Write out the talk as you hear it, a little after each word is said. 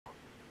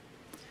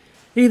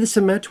Hey, this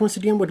is Matt once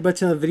again. Welcome back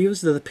to another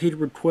videos of the paid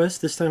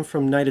request, this time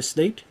from Night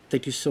Estate.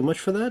 Thank you so much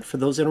for that. For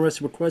those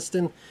interested in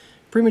requesting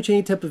pretty much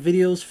any type of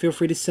videos, feel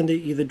free to send it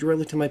either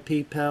directly to my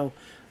PayPal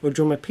or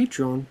join my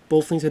Patreon.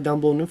 Both links are down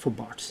below in the info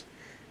box.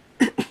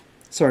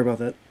 Sorry about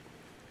that.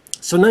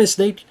 So Night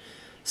Estate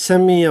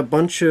sent me a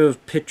bunch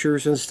of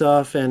pictures and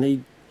stuff, and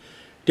he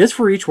just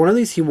for each one of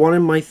these, he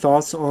wanted my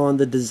thoughts on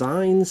the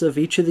designs of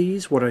each of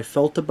these, what I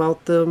felt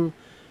about them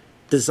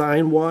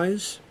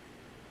design-wise.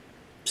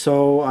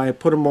 So I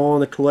put them all in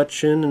the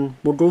collection and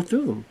we'll go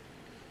through them.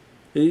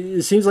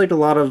 It seems like a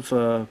lot of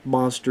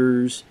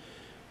monsters,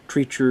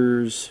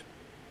 creatures,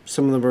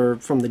 some of them are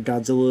from the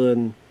Godzilla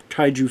and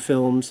Kaiju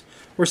films,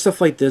 or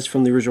stuff like this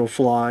from the original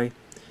Fly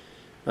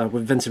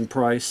with Vincent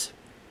Price.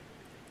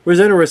 Which is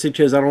interesting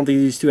because I don't think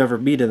these two ever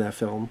meet in that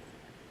film.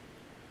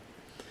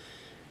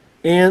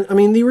 And, I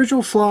mean, the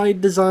original Fly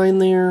design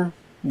there,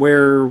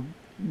 where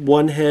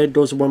one head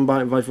goes to one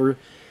body and vice versa,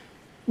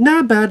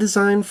 not a bad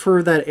design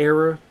for that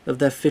era, of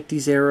that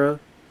 50s era.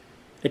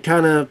 It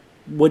kind of,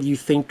 what you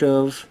think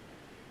of,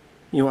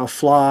 you know, a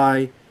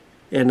fly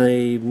in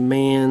a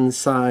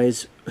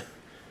man-size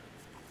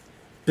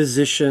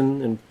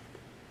position. And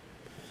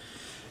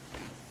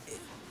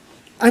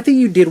I think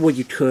you did what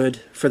you could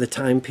for the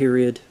time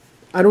period.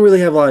 I don't really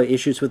have a lot of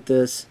issues with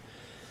this.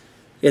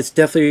 It's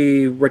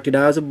definitely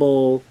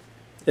recognizable.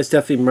 It's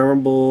definitely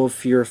memorable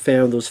if you're a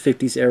fan of those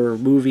 50s era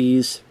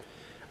movies.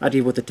 I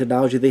did with the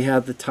technology they had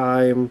at the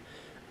time.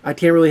 I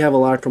can't really have a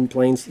lot of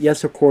complaints.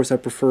 Yes, of course, I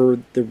prefer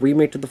the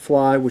remake of The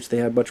Fly, which they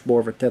had much more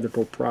of a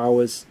technical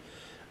prowess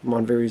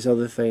on various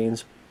other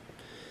things.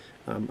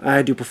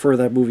 I do prefer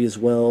that movie as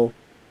well.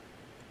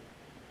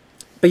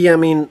 But yeah, I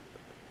mean,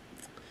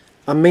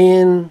 a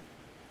man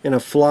and a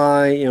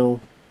fly, you know,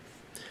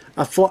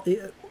 a fly.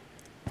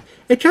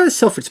 It's kind of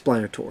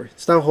self-explanatory.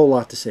 It's not a whole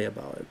lot to say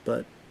about it,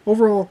 but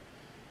overall,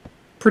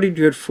 pretty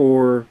good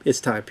for its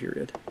time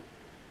period.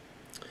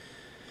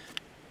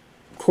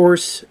 Of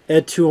course,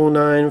 Ed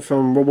 209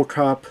 from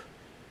RoboCop,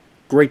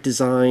 great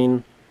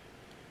design.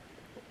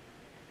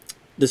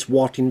 This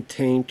walking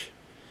tank,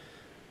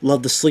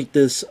 love the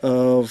sleekness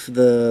of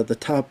the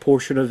top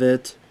portion of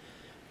it.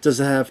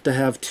 Doesn't have to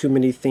have too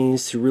many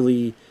things to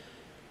really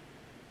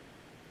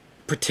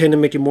pretend to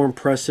make it more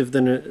impressive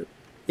than it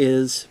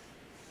is.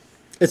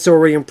 It's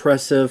already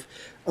impressive.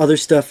 Other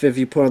stuff, if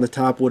you put on the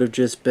top, would have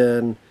just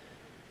been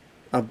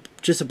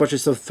just a bunch of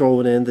stuff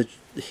thrown in to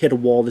hit a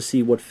wall to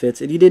see what fits,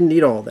 and you didn't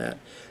need all that.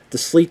 The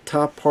sleek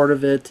top part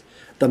of it,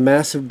 the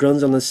massive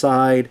guns on the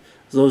side,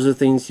 those are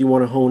things you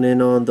want to hone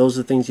in on. Those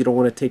are things you don't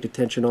want to take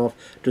attention off,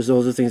 because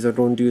those are things that are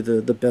going to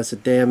do the best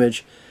of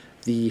damage.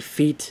 The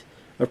feet,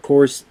 of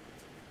course,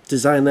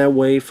 designed that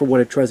way for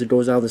when it tries to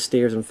go down the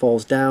stairs and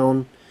falls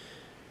down.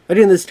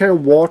 Again, this kind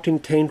of walking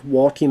tank,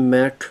 walking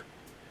mech.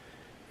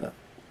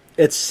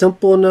 It's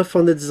simple enough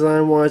on the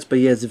design-wise, but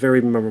yeah, it's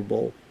very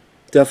memorable.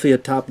 Definitely a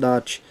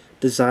top-notch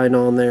design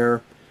on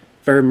there.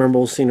 Very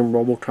memorable scene in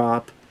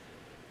RoboCop.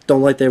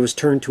 Don't like that it was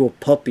turned to a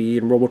puppy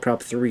in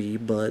RoboCop 3,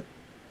 but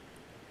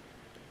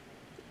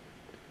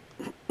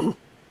that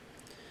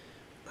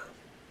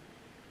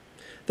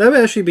would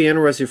actually be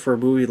interesting for a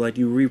movie. Like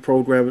you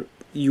reprogram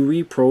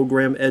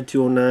Ed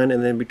 209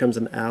 and then becomes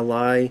an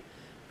ally,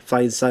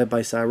 fighting side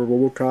by side with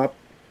RoboCop.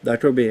 That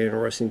could be an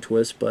interesting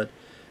twist, but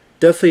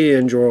definitely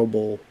an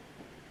enjoyable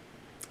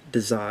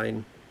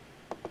design.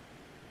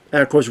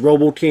 And of course,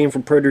 Robo came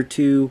from Predator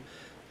 2.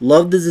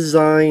 Love the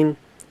design.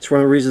 It's one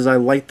of the reasons I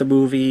like the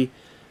movie.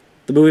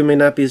 The movie may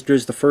not be as good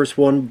as the first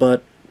one,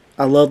 but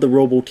I love the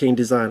Robo King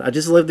design. I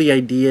just love the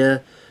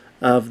idea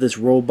of this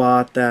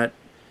robot that,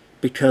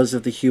 because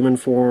of the human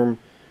form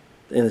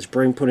and its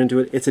brain put into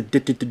it, it's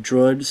addicted to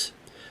drugs.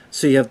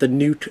 So you have the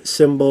nuke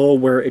symbol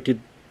where it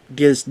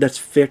gives that's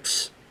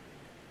fix.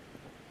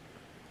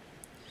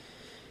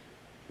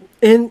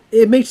 And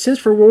it makes sense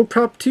for World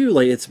Cup too.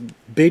 Like, it's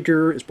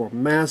bigger, it's more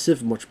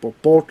massive, much more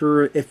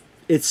bulkier. It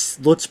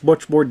looks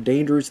much more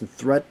dangerous and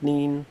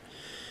threatening.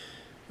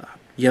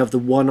 You have the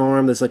one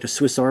arm that's like a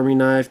Swiss Army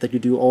knife that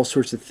can do all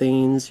sorts of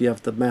things. You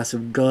have the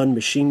massive gun,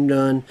 machine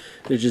gun,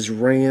 that just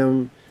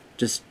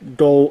just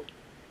go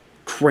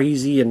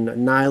crazy and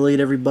annihilate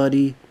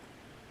everybody.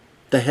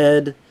 The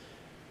head,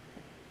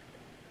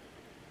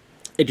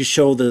 it just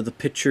showed the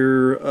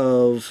picture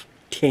of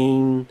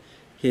Kane,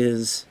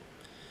 his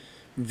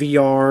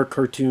VR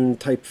cartoon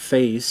type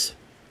face,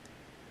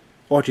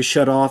 or to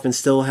shut off and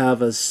still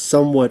have a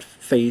somewhat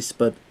face,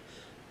 but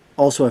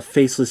also a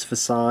faceless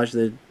visage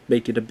that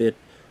make it a bit,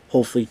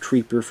 hopefully,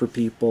 creepier for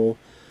people.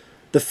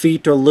 The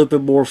feet are a little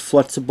bit more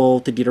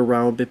flexible to get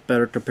around a bit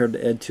better compared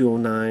to Ed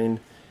 209.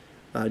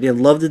 Yeah,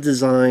 love the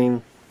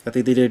design. I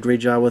think they did a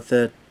great job with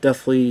it.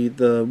 Definitely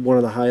one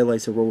of the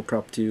highlights of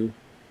RoboCop 2.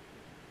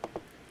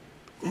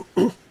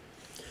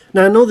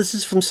 Now, I know this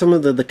is from some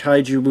of the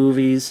Kaiju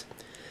movies.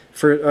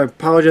 I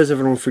apologize if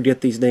I don't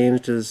forget these names,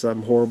 because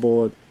I'm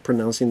horrible at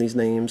pronouncing these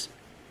names.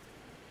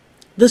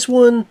 This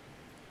one,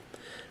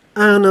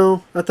 I don't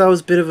know. I thought it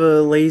was a bit of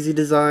a lazy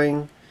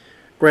design.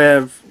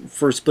 Grab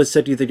for a split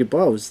second, you think,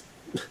 oh,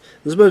 This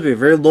is supposed to be a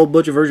very low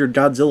budget version of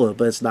Godzilla,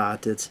 but it's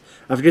not.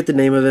 I forget the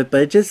name of it,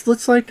 but it just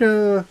looks like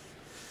a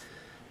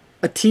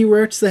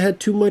T-Rex that had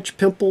too much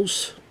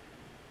pimples.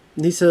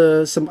 Needs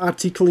some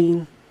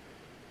OxyClean.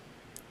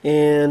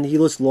 And he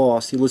looks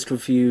lost. He looks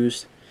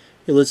confused.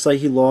 It looks like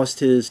he lost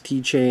his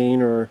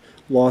keychain or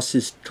lost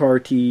his car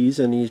keys,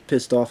 and he's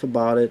pissed off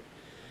about it.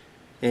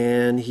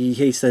 And he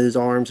hates that his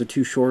arms are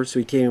too short, so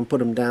he can't even put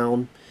them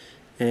down.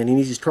 And he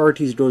needs his car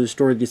keys to go to the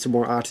store to get some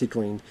more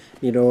OxyClean.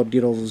 You know,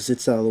 get all those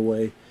zits out of the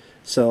way.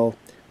 So,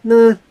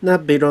 nah,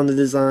 not big on the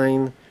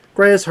design.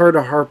 Granted, it's hard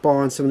to harp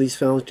on some of these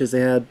films because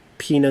they had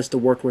peanuts to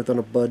work with on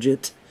a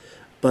budget.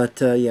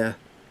 But, yeah.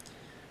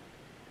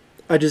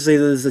 I just say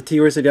there's a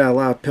T-Rex that got a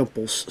lot of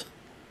pimples.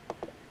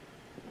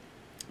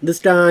 This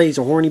guy, he's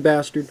a horny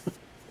bastard.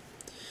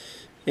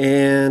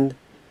 And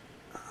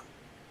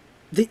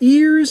the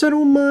ears, I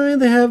don't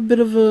mind. They have a bit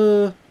of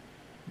a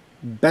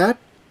bat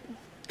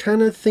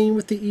kind of thing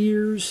with the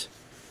ears.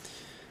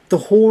 The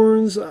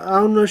horns,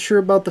 I'm not sure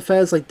about the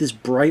fact it's like this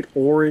bright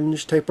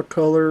orange type of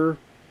color.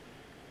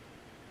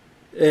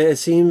 It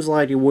seems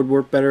like it would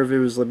work better if it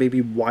was like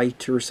maybe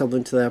white or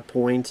something to that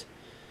point.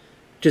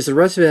 Just the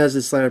rest of it has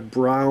this like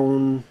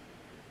brown,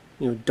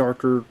 you know,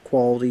 darker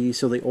quality.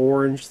 So the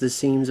orange, this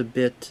seems a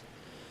bit.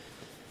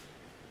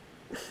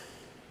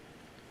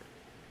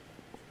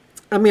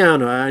 I mean, I don't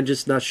know. I'm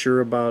just not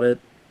sure about it.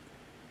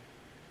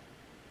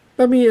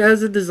 I mean,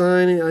 as a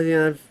design,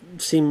 I've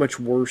seen much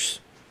worse.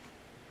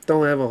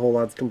 Don't have a whole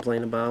lot to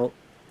complain about.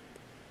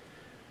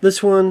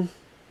 This one,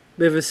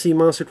 bit of a sea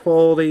monster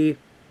quality.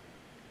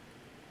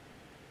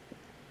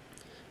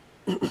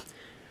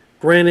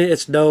 Granted,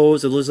 its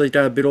nose, it looks like it's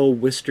got a bit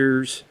old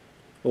whiskers,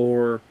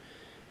 or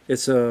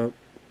it's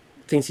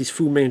thinks he's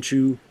Fu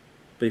Manchu,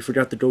 but he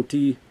forgot the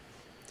goatee.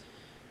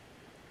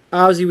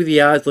 Obviously, with the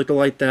eyes looking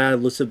like that, it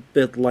looks a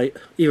bit like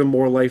even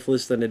more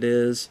lifeless than it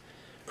is.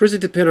 Of course,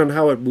 it depends on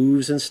how it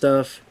moves and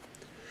stuff.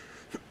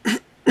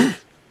 I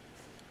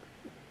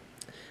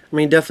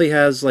mean, it definitely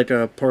has like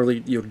a partly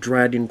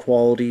dragon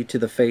quality to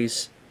the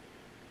face,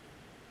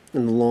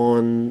 and the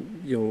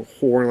long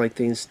horn-like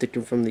things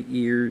sticking from the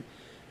ear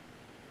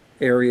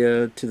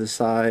area to the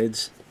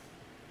sides.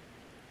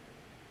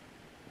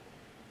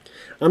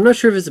 I'm not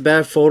sure if it's a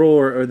bad photo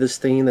or this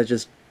thing that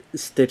just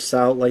sticks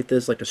out like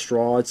this, like a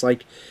straw. It's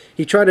like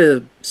he tried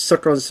to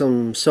suck on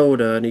some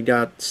soda and he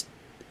got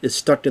it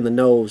stuck in the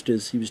nose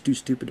because he was too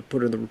stupid to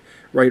put it in the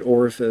right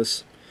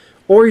orifice.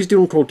 Or he's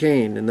doing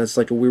cocaine, and that's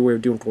like a weird way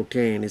of doing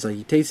cocaine. He's like,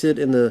 he tastes it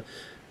in the.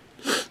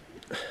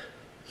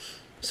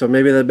 So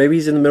maybe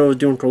he's in the middle of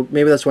doing cocaine.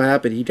 Maybe that's what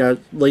happened. He got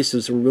laced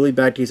with some really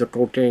bad case of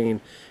cocaine,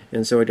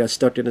 and so it got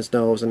stuck in his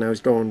nose, and now he's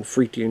going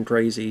freaky and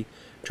crazy,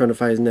 trying to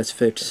find his next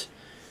fix.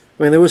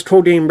 I mean, there was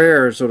Cocaine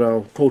Bear, so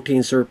the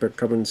Cocaine Serpent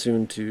coming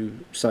soon to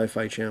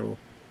Sci-Fi Channel.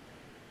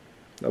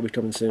 That'll be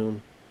coming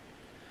soon.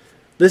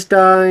 This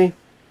guy,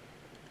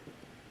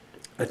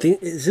 I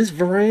think, is this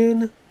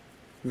Varan?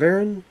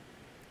 Varan?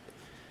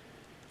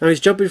 Now he's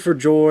jumping for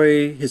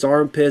joy. His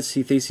armpits,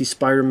 he thinks he's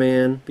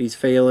Spider-Man, but he's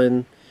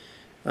failing.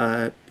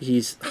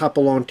 He's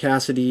Hop-Along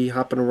Cassidy,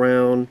 hopping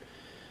around.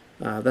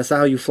 That's not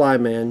how you fly,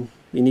 man.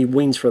 You need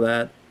wings for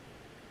that.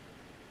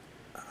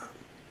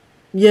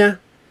 Yeah.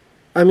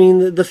 I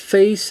mean, the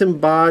face and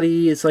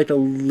body, it's like a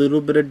little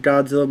bit of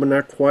Godzilla, but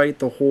not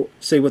quite.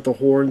 Say with the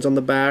horns on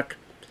the back.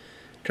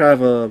 Kind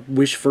of a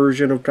Wish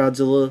version of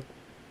Godzilla.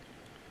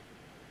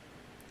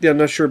 Yeah, I'm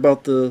not sure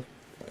about the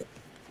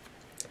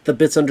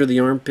bits under the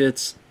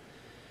armpits.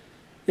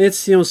 It's,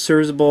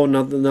 serviceable,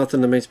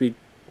 nothing that makes me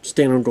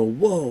stand and go,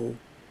 whoa.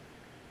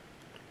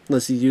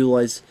 Unless he's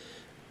utilized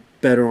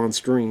better on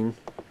screen.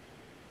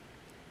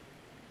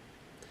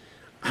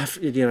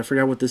 Again, I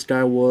forgot what this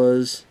guy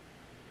was.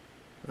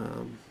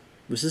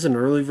 Was this an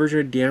early version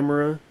of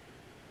Gamera?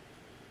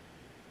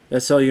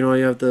 That's how you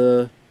have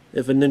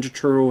if a Ninja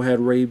Turtle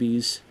had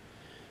rabies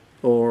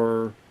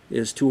or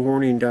is too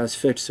horny and got his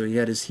fix, so he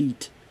had his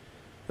heat.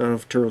 I don't know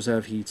if turtles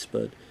have heats,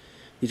 but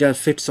he got a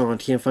fix on.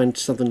 He can't find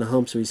something to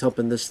hump, so he's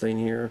humping this thing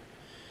here.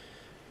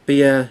 But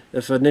yeah,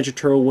 if a Ninja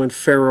Turtle went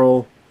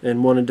feral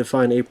and wanted to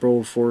find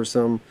April for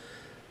some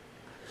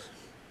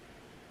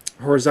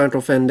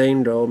horizontal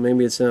fandango,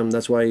 maybe it's him.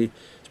 That's why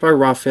it's probably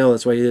Raphael.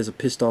 That's why he has a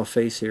pissed off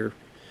face here.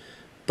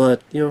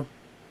 But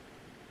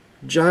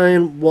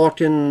giant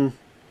walking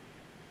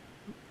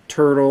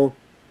turtle.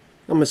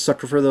 I'm a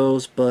sucker for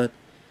those, but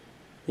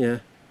yeah,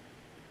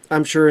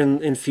 I'm sure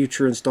in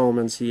future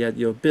installments he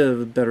had a bit of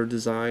a better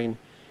design.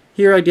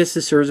 Here, I guess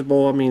it's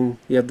serviceable. I mean,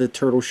 you have the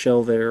turtle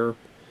shell there.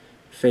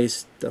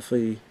 Face,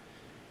 definitely a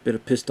bit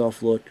of pissed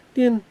off look.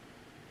 Again,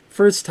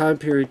 for its time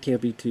period, can't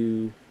be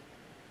too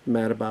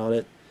mad about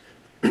it.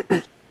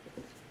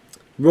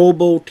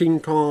 Robo King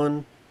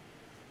Kong.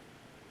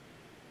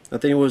 I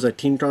think it was like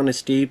King Kong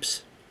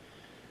Escapes.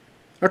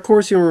 Of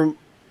course, you're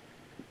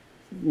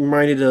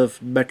reminded of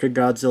Mecha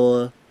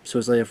Godzilla. So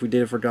it's like, if we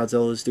did it for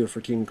Godzilla, let's do it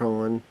for King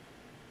Kong.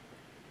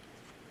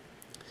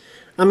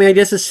 I mean, I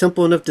guess it's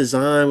simple enough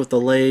design with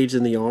the legs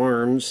and the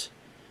arms.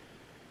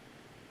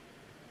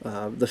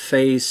 The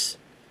face.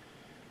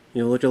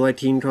 You know, look at like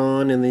Teen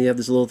Con, and then you have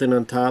this little thing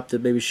on top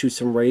that maybe shoots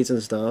some rays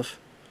and stuff.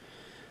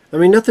 I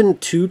mean, nothing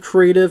too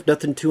creative,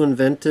 nothing too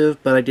inventive,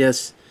 but I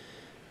guess,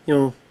 you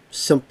know,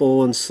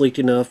 simple and sleek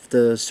enough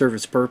to serve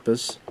its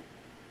purpose.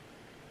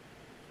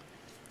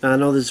 I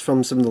know this is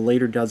from some of the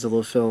later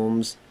Godzilla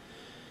films.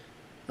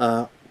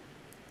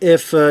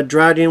 If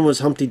Dragon was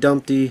Humpty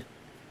Dumpty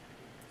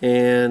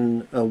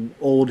and an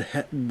old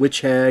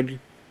witch hag,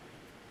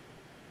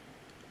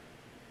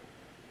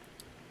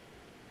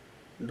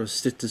 it'll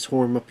stick this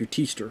horn up your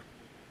teaster.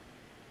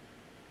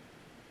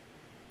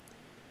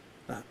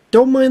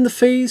 Don't mind the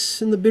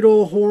face and the big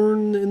old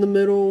horn in the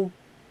middle.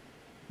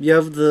 You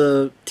have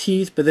the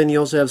teeth, but then you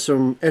also have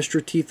some extra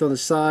teeth on the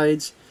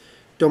sides.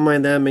 Don't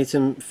mind that, makes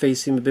him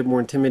face seem a bit more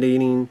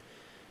intimidating.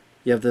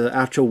 You have the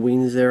actual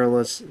wings there,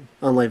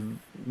 unlike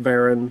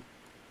Varan.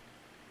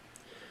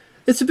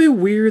 It's a bit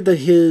weird that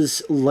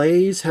his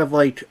legs have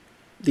like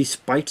these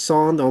spikes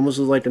on, that almost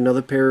look like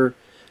another pair.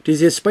 Because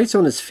he has spikes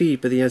on his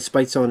feet, but he has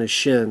spikes on his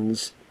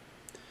shins.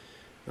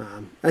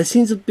 It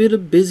seems a bit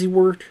of busy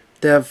work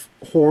to have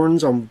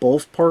horns on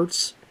both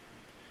parts.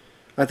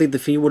 I think the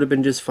feet would have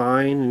been just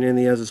fine, and then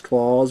he has his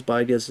claws, but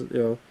I guess, you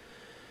know,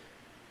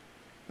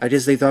 I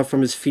guess they thought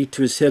from his feet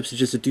to his hips it's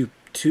just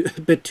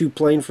a bit too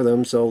plain for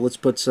them, so let's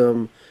put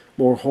some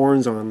more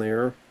horns on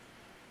there.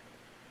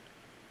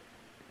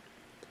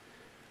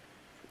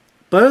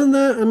 But other than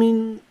that, I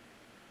mean,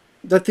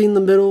 that thing in the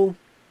middle,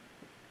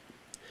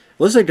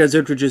 it looks like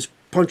Godzilla could just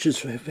punch his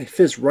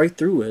fist right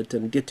through it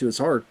and get to his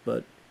heart,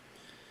 but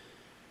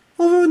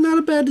although not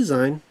a bad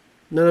design.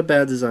 Not a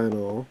bad design at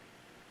all.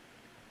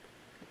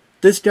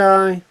 This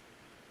guy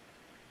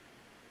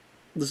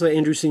looks like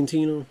Andrew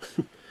Santino.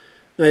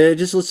 It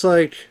just looks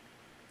like,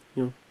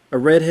 you know, a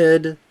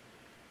redhead.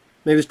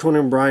 Maybe it's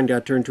Conan O'Brien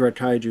got turned to a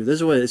kaiju. This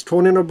is what it is.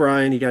 Conan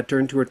O'Brien, he got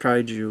turned to a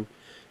kaiju.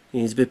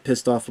 And he's a bit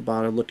pissed off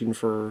about it, looking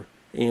for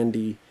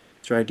Andy.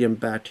 Try to get him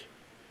back.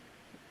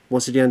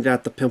 Once again,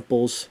 got the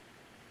pimples.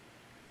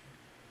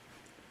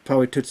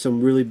 Probably took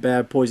some really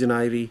bad poison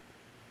ivy.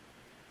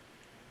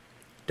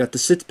 Got the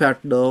six pack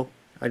though.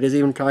 I guess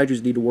even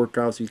kaijus need to work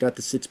out, so he's got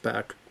the six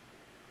pack.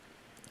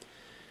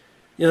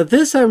 You know,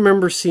 this I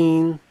remember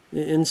seeing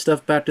in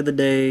stuff back to the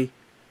day.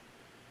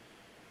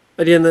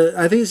 Again,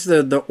 I think it's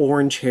the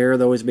orange hair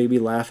that always made me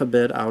laugh a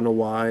bit. I don't know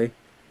why.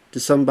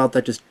 Just something about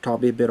that just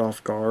caught me a bit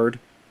off guard.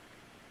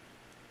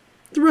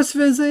 The rest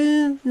of it is,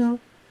 you know,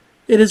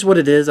 it is what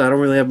it is. I don't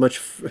really have much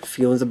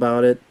feelings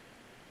about it.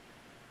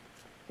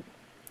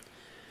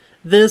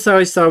 This I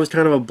always thought was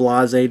kind of a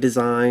blasé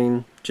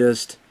design.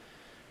 Just,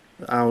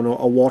 I don't know,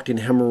 a walking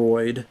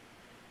hemorrhoid.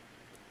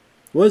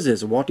 What is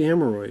this? A walking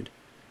hemorrhoid?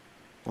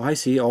 Oh, I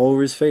see. All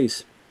over his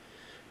face.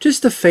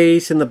 Just the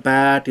face and the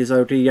back. Is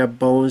okay. You got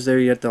bones there.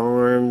 You got the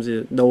arms.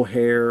 No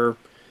hair.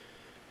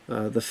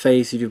 The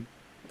face. You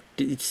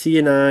see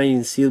an eye. You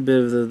can see a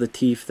bit of the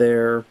teeth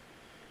there.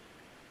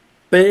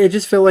 But it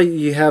just felt like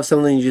you have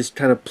something. You just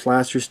kind of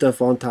plaster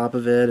stuff on top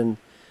of it, and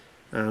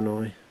I don't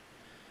know.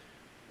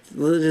 It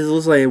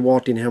looks like a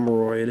walking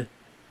hemorrhoid.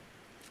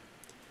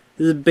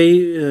 This is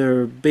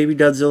Baby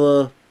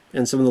Godzilla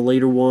and some of the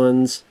later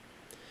ones.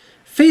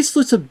 Face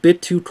looks a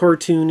bit too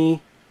cartoony.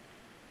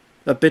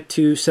 A bit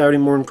too Saturday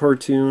morning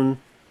cartoon.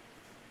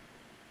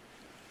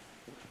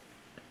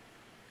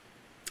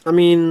 I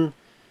mean,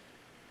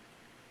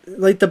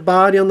 like the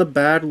body on the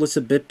back looks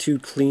a bit too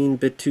clean, a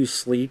bit too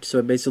sleek, so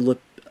it makes it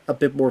look a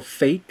bit more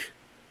fake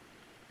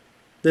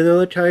than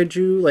other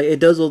kaiju. Like, it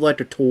does look like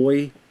a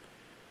toy.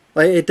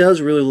 Like, it does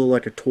really look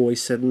like a toy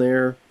sitting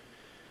there.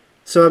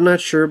 So I'm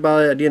not sure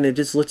about it. Again, it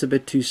just looks a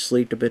bit too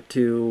sleek, a bit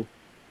too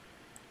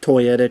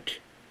toyetic.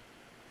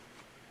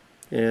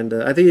 And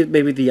I think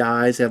maybe the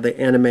eyes have the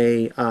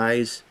anime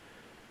eyes.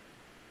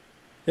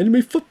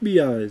 Anime fuck me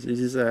eyes. It's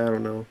just, I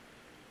don't know.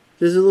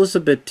 This looks a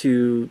bit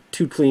too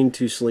clean,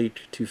 too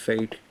sleek, too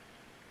fake.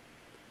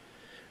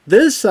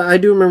 This, I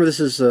do remember this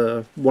is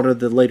one of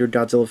the later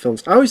Godzilla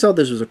films. I always thought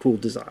this was a cool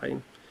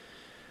design.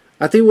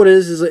 I think what it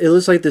is it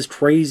looks like this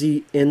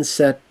crazy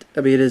insect.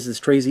 I mean, it is this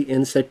crazy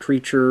insect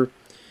creature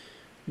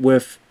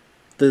with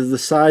the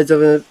sides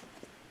of it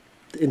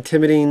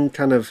intimidating,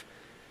 kind of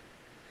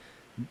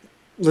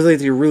looks like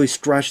they really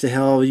scratch the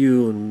hell out of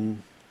you,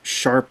 and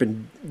sharp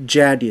and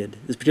jagged.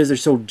 It's because they're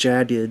so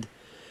jagged.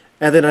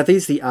 And then I think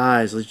it's the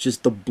eyes. It's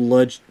just the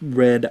blood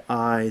red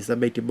eyes that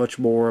make it much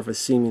more of a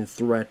seeming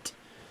threat.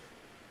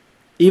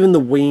 Even the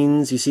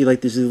wings, you see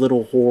like these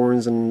little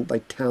horns and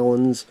like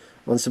talons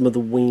on some of the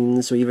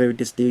wings. So even if it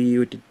gets near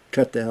you, it could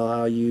cut the hell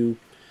out of you.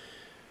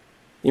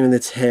 Even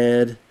its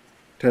head,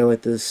 kind of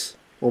like this,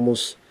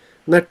 almost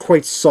not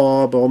quite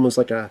saw, but almost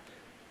like a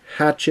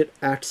hatchet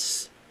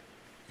axe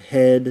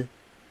head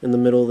in the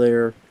middle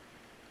there.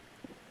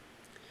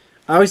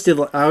 I always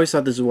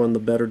thought this was one of the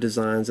better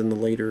designs in the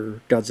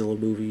later Godzilla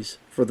movies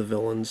for the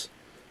villains.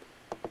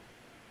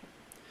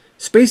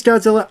 Space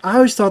Godzilla, I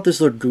always thought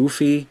this looked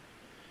goofy.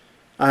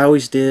 I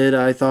always did.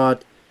 I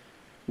thought,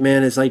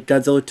 man, it's like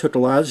Godzilla took a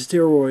lot of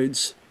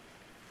steroids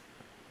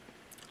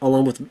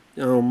along with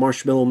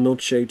marshmallow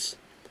milkshakes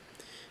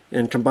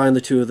and combined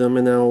the two of them,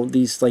 and now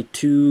these like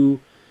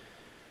two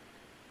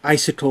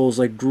icicles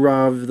like grew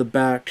out of the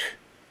back.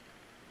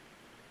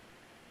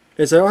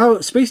 It's like,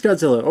 oh, Space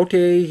Godzilla.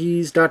 Okay,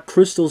 he's got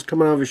crystals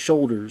coming out of his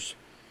shoulders.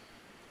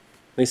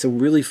 Like some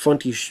really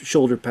funky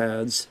shoulder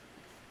pads.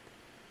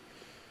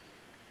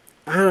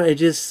 I don't know, it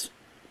just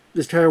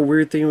this kind of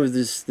weird thing with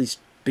these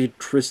big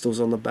crystals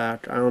on the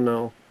back. I don't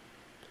know.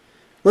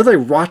 Look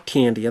like rock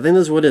candy. I think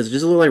that's what it is. It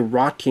just look like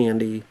rock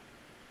candy.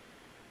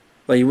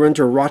 Like you went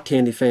to a rock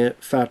candy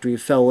factory,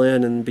 fell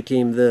in, and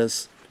became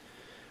this.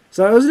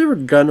 So I was never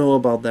gung-ho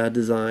about that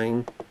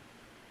design.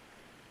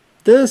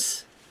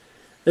 This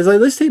is like,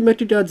 let's take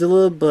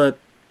Mechagodzilla, but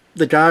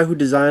the guy who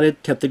designed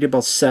it kept thinking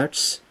about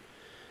sex.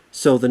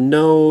 So the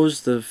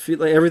nose, the feet,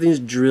 like everything's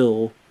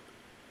drill.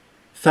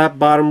 Fat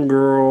bottom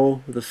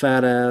girl, the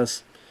fat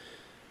ass.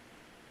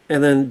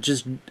 And then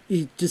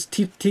he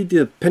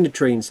did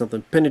penetrating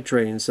something,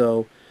 penetrating.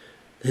 So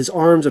his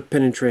arms are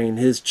penetrating,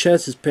 his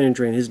chest is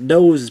penetrating, his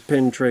nose is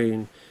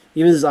penetrating,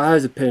 even his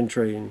eyes are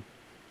penetrating.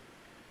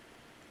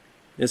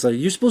 It's like,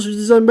 you're supposed to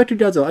design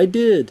Mechagodzilla. I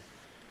did.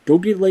 Go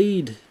get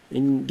laid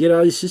and get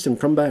out of your system.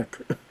 Come back.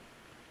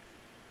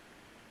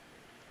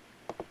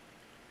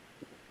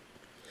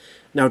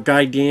 Now,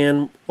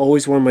 Gigan,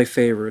 always one of my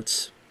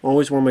favorites.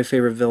 Always one of my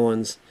favorite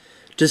villains.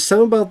 Just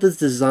something about this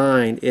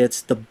design.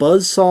 It's the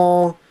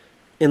buzzsaw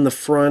in the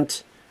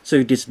front, so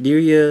he gets near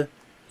you,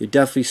 you're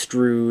definitely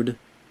screwed.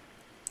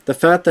 The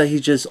fact that he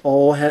just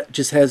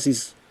has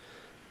these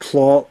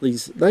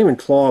not even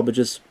claw, but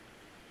just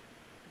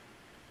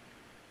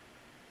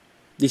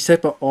these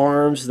type of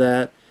arms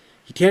that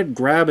he can't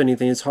grab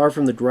anything. It's hard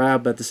for him to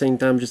grab, but at the same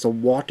time, just a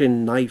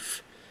walk-in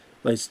knife,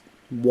 like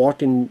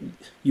walking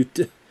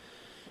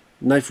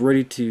knife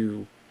ready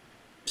to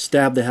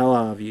stab the hell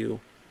out of you.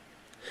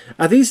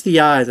 I think it's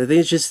the eyes. I think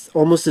it's just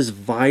almost this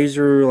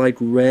visor, like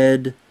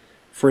red,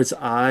 for its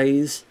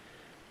eyes.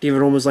 Give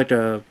it almost like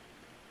a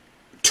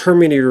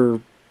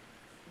Terminator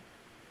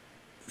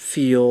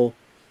feel.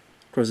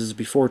 Of course, this is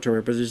before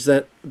Terminator, but there's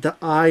that the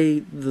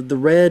eye, the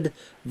red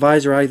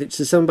visor eye. It's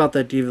just something about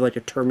that gave it like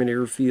a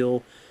Terminator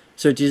feel.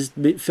 So it just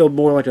felt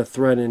more like a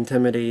threat, and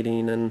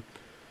intimidating, and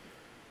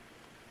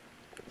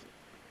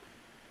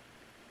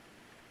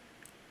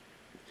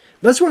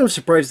that's what I'm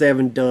surprised they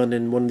haven't done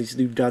in one of these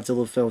new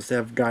Godzilla films to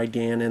have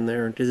Gigan in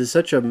there, because it's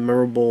such a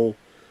memorable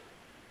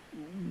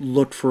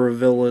look for a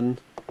villain.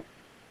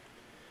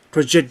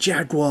 Because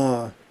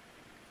Jaguar.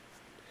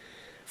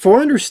 For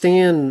I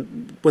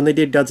understand, when they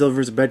did Godzilla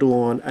vs.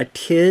 Megalon, a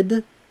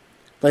kid,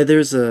 like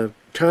there's a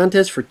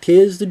contest for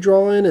kids to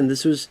draw in, and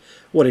this was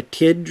what a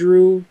kid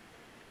drew.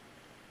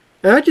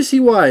 And I can see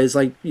why. It's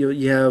like,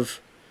 you have,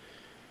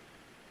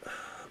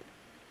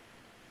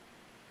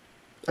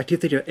 I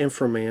keep thinking of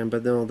Inframan,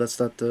 but no, that's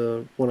not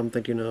the one I'm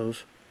thinking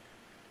of.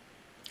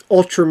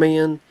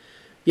 Ultraman.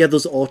 You have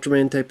those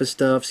Ultraman type of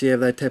stuff, so you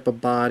have that type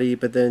of body,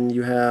 but then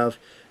you have,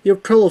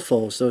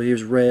 colorful. So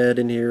here's red,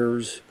 and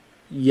here's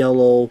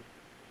yellow.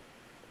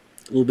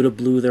 A little bit of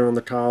blue there on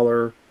the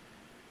collar.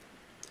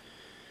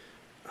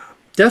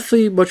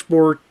 Definitely much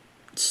more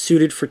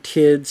suited for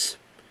kids.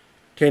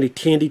 Kind of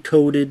candy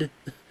coated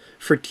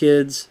for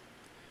kids.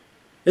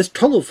 It's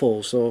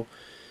colorful, so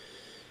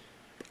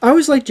I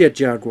always liked Jet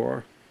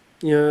Jaguar.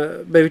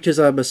 Maybe because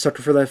I'm a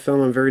sucker for that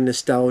film. I'm very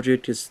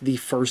nostalgic. It's the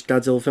first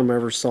Godzilla film I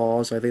ever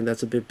saw, so I think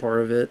that's a big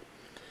part of it.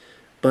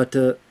 But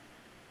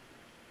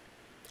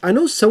I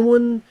know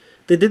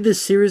they did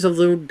this series of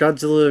little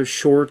Godzilla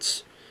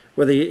shorts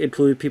where they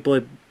included people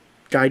like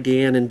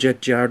Gigan and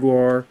Jet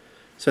Jaguar.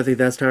 So I think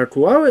that's kind of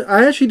cool.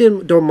 I actually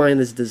don't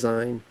mind this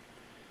design.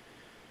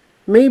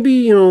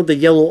 Maybe, the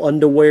yellow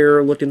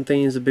underwear looking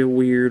thing is a bit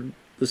weird.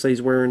 Looks like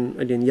he's wearing,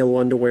 again, yellow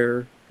underwear.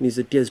 And he's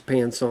to get his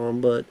pants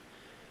on, but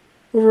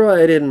overall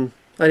I didn't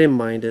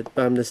mind it,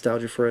 but I'm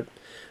nostalgic for it.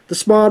 The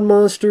Smog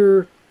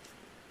Monster,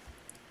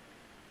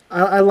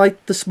 I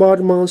like the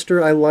Smog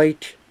Monster. I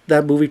like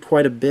that movie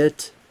quite a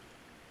bit.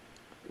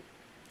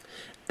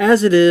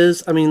 As it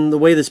is, I mean, the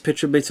way this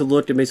picture makes it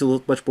look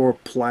much more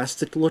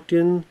plastic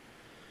looking.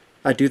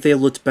 I do think it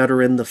looks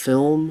better in the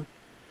film.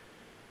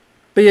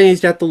 But yeah,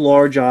 he's got the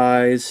large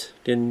eyes.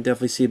 Can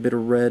definitely see a bit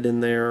of red in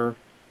there.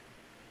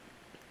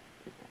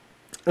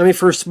 I mean,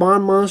 for a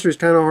Smog Monster, it's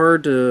kind of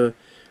hard to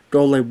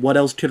go, like, what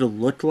else could it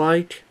look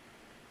like?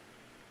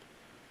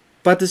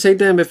 But at the same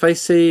time, if I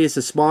say it's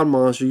a Smog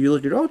Monster, you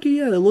look at, okay,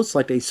 yeah, it looks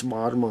like a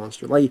Smog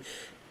Monster. Like,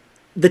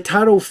 the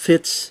title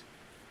fits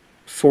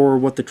for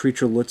what the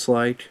creature looks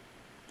like.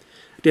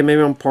 Again,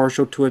 maybe I'm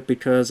partial to it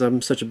because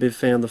I'm such a big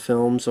fan of the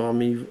film, so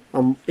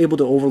I'm able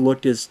to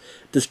overlook his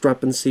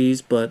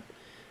discrepancies, but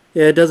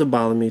yeah, it doesn't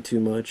bother me too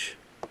much.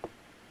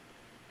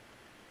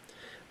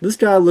 This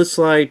guy looks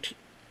like,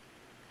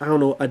 I don't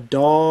know, a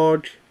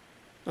dog,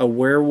 a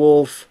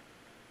werewolf,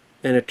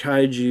 and a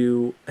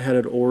kaiju had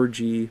an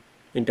orgy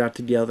and got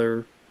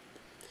together.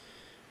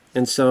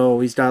 And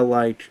so he's got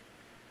like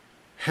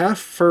half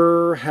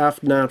fur,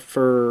 half not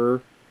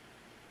fur.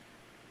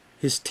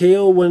 His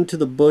tail went to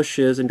the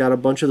bushes and got a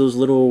bunch of those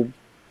little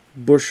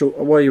bush,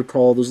 what do you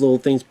call those little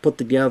things put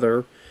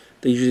together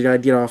that you usually gotta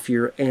get off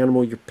your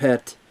animal, your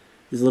pet.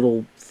 These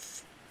little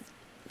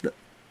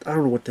I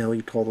don't know what the hell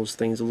you call those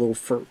things. The little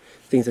fur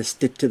things that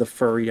stick to the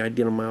fur. You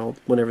get them out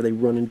whenever they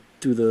run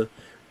into the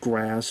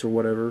grass or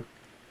whatever.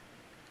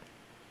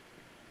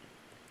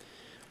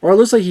 Or it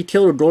looks like he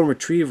killed a golden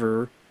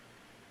retriever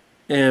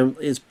and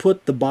is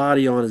put the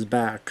body on his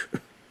back.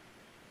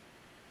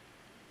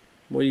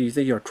 What do you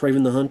think? You're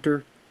Craven the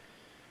Hunter?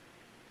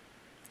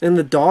 And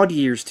the dog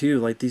ears too,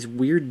 like these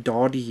weird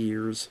dog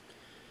ears.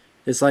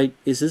 It's like,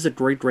 is this a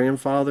great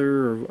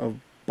grandfather of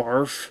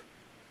Barf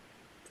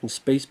from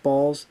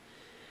Spaceballs?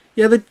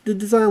 Yeah, the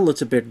design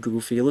looks a bit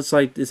goofy. It looks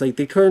like it's like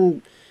they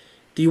couldn't.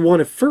 Do you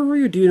want it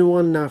furry or do you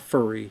want it not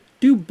furry?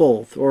 Do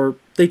both, or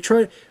they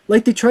try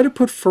to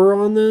put fur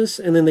on this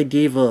and then they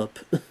gave up.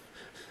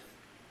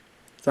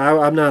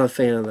 So I'm not a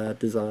fan of that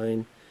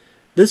design.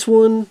 This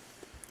one,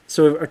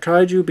 so a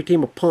kaiju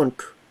became a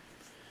punk,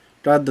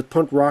 got the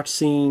punk rock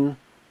scene,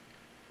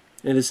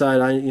 and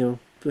decided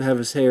to have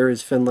his hair,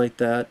 his fin like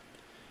that.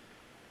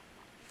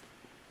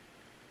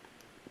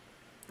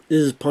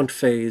 This is punk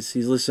phase.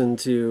 He's listening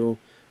to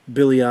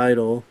Billy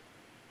Idol.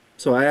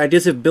 So I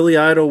guess if Billy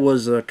Idol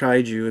was a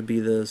kaiju, it'd be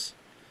this.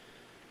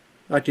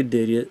 I could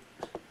dig it.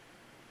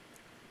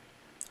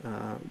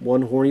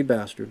 One horny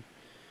bastard.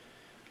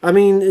 I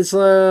mean, it's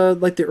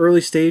like the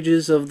early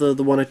stages of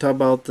the one I talked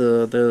about,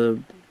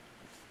 the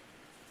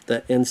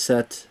end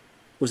set.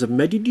 Was it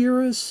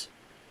Medidirus?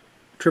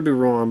 Could be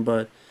wrong,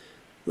 but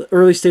the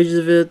early stages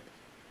of it,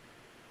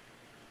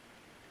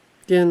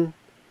 again,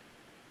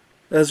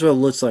 that's what it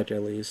looks like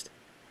at least.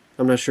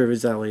 I'm not sure if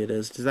exactly it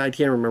is, because I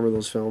can't remember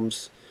those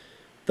films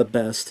the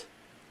best.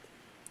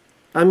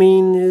 I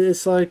mean,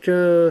 it's like,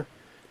 kind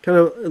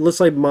of, it looks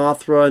like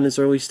Mothra in its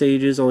early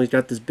stages, only he's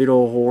got this big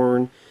old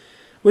horn.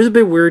 It was a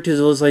bit weird because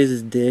it looks like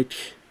his dick.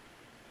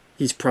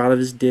 He's proud of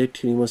his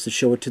dick and he wants to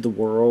show it to the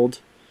world.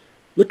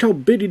 Look how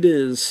big it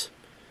is.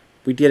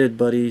 We did it,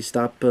 buddy.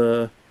 Stop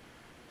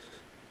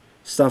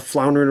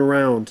floundering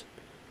around.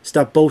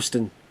 Stop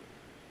boasting.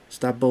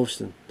 Stop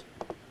boasting.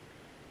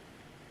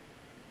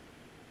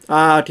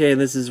 Ah, okay,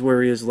 this is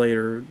where he is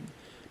later.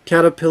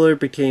 Caterpillar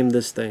became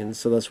this thing,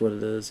 so that's what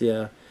it is,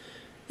 yeah.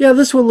 Yeah,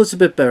 this one looks a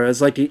bit better.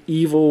 It's like an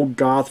evil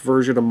goth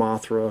version of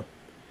Mothra.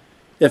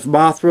 If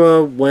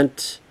Mothra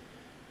went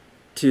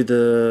to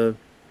the,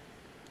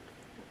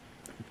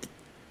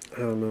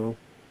 I don't know,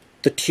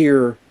 the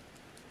Cure.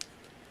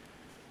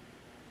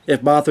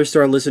 If Mothra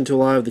started listening to a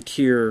lot of the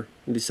Cure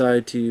and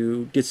decided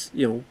to get,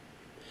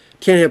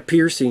 can't have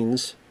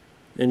piercings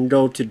and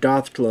go to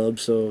goth club,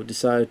 so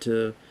decided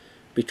to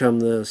become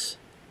this.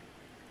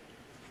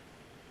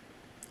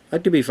 I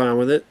could be fine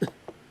with it.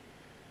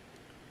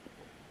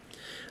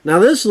 Now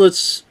this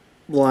looks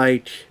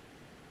like,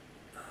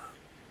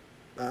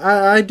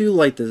 I do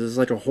like this. It's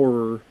like a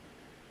horror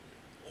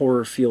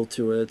feel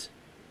to it.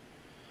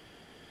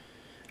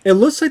 It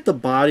looks like the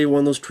body of one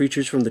of those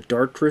creatures from the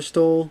Dark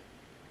Crystal,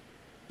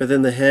 but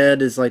then the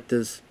head is like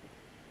this,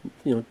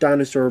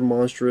 dinosaur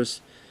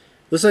monstrous.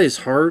 Looks like his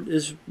heart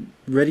is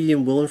ready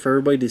and willing for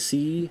everybody to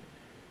see.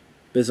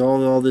 There's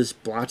all this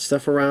blotch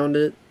stuff around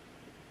it.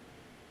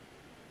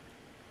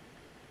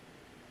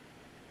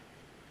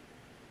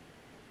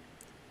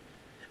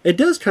 It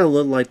does kind of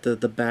look like the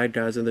bad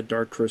guys in the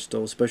Dark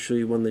Crystal,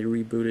 especially when they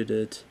rebooted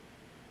it.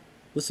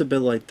 Looks a bit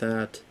like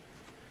that.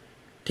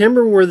 Can't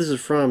remember where this is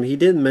from. He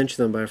didn't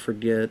mention them, but I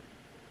forget.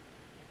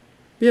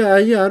 Yeah,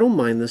 I don't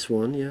mind this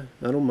one. Yeah,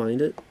 I don't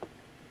mind it.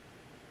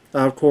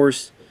 Of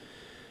course,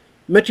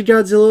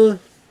 Mechagodzilla,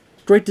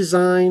 great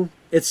design.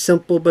 It's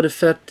simple but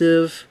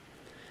effective.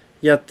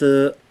 You got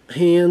the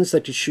hands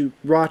that can shoot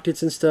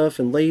rockets and stuff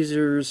and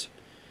lasers.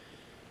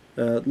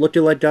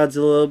 Looking like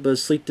Godzilla, but a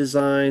sleek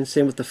design.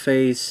 Same with the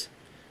face.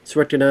 It's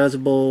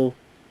recognizable,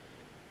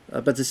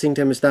 but at the same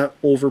time, it's not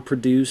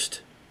overproduced.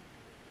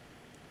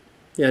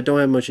 Yeah, I don't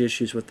have much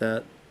issues with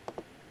that.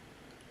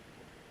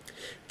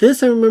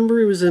 This, I remember,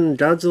 it was in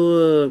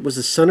Godzilla, was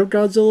the Son of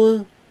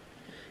Godzilla?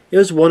 It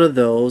was one of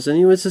those,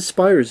 and it's the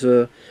spiders.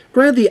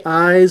 Granted, the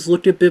eyes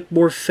looked a bit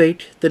more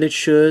fake than it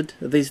should.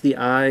 At least the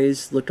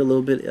eyes looked a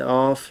little bit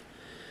off.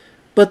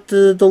 But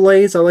the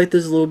legs, I like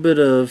this little bit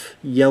of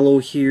yellow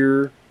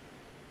here.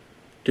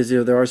 Because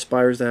there are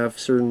spiders that have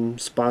certain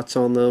spots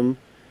on them.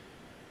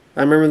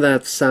 I remember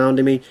that sound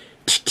it made.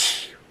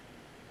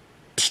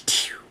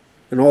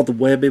 And all the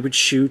web it would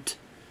shoot.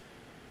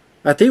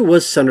 I think it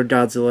was Son of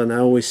Godzilla, and that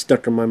always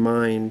stuck in my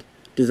mind.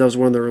 Because that was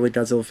one of the early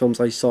Godzilla films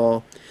I saw.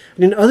 I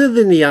mean, other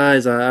than the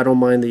eyes, I don't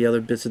mind the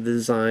other bits of the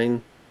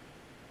design.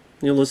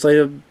 It looks like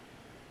a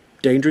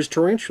dangerous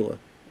tarantula.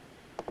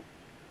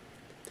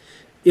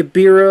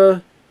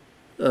 Ibira,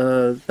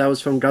 that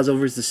was from Godzilla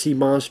vs. the Sea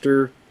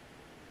Monster.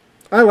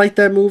 I like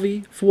that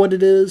movie for what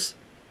it is.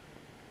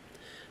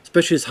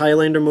 Especially his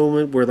Highlander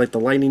moment where like the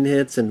lightning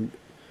hits and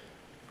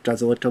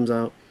Godzilla comes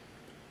out.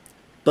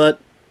 But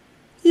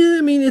yeah,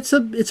 I mean it's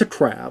a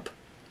crab.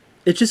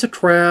 It's just a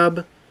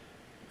crab.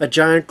 A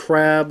giant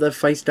crab that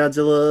fights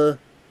Godzilla.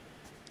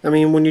 I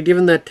mean, when you're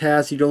given that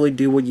task, you only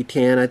do what you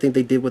can. I think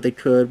they did what they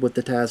could with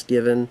the task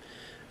given.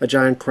 A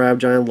giant crab,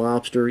 giant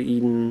lobster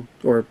eating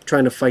or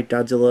trying to fight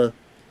Godzilla.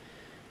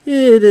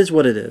 It is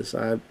what it is.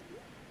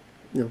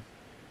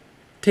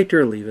 take it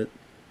or leave it.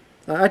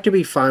 I could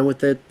be fine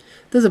with it.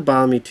 Doesn't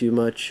bother me too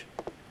much.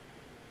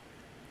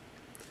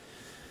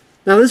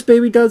 Now this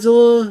baby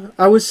Godzilla,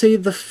 I would say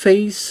the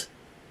face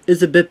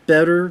is a bit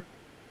better.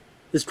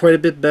 Is quite a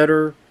bit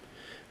better.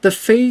 The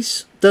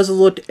face doesn't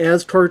look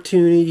as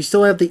cartoony. You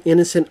still have the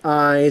innocent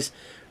eyes,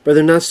 but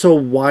they're not so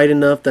wide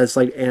enough that's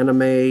like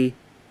anime.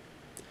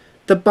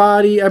 The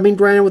body, I mean,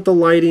 granted with the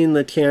lighting and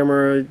the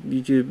camera,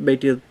 you could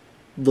make it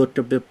look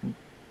a bit...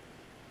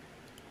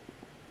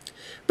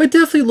 But it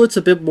definitely looks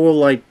a bit more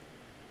like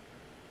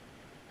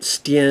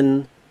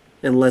skin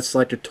and less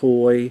like a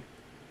toy.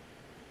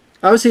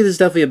 I would say this is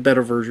definitely a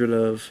better version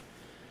of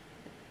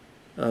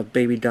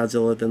Baby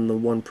Godzilla than the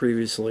one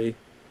previously.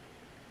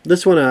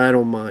 This one I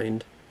don't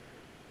mind.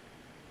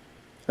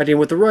 I mean,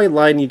 with the right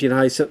lighting, you can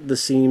hide the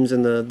seams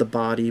and the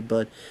body,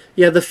 but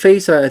yeah, the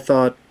face, I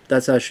thought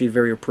that's actually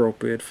very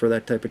appropriate for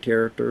that type of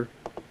character.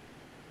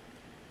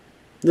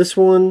 This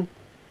one,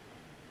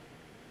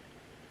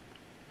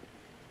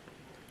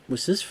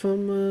 was this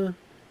from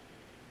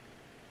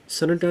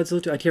Center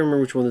Godzilla 2? I can't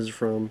remember which one this is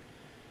from.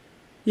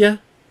 Yeah,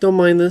 don't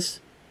mind this.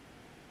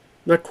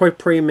 Not quite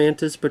praying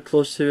mantis, but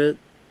close to it.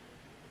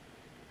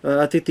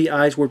 I think the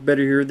eyes work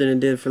better here than it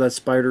did for that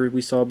spider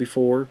we saw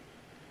before.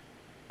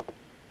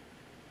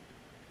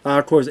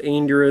 Of course,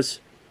 Anguirus.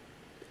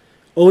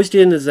 Always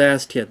getting his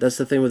ass kicked. That's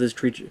the thing with his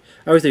creature.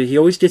 I always think he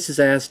always gets his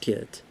ass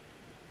kicked.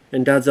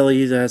 And Godzilla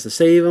either has to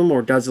save him,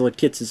 or Godzilla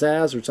kicks his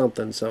ass, or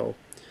something, so.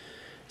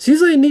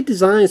 Seems like a neat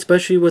design,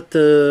 especially with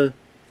the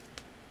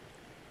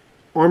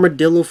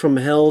armadillo from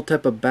hell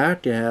type of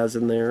back it has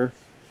in there.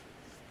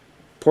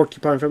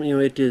 Porcupine from, you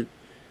know, it could...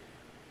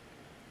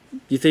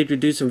 You think it would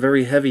do some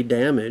very heavy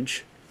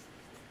damage.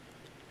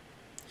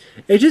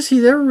 It just,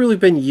 he's never really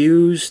been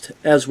used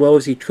as well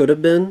as he could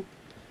have been.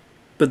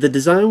 But the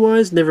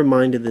design-wise, never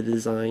minded the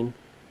design.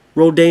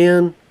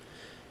 Rodan,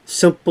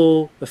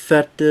 simple,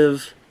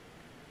 effective.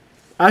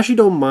 I actually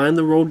don't mind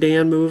the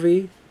Rodan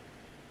movie.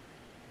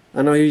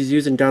 I know he was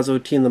using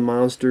Godzilla King of the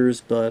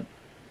Monsters, but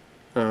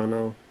I don't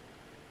know.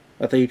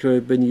 I think it could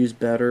have been used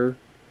better.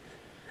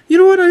 You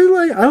know what I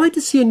like? I like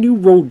to see a new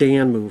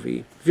Rodan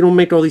movie. If you don't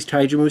make all these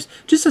kaiju movies,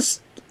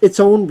 just its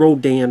own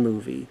Rodan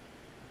movie.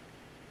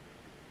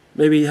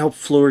 Maybe help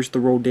flourish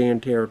the Rodan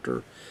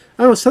character.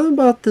 I don't know, something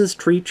about this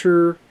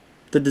creature,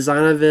 the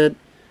design of it,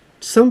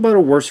 something about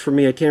it works for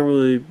me. I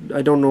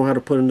don't know how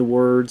to put into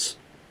words.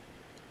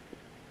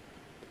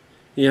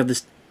 You have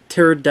this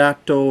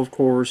pterodactyl, of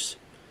course,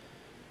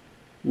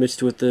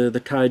 mixed with the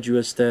kaiju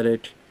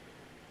aesthetic.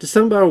 Just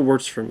something about it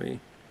works for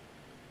me.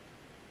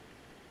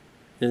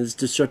 And his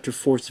destructive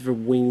force of her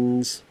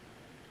wings.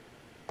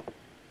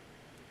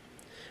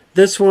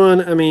 This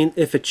one, I mean,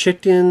 if a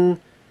chicken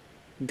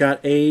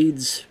got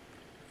AIDS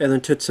and then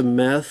took some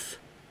meth,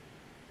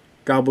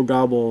 gobble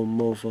gobble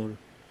mofo.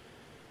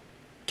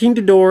 King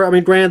Ghidorah, I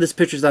mean, granted this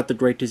picture's not the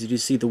greatest, you do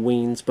see the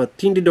wings, but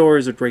King Ghidorah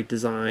is a great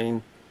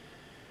design.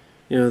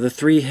 You know, the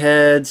three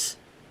heads,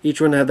 each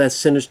one have that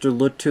sinister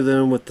look to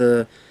them with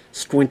the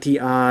squinty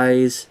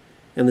eyes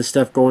and the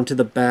stuff going to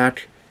the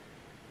back.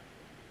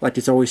 Like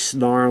it's always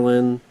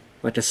snarling,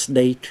 like a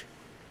snake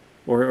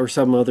or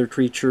some other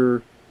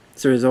creature.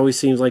 So it always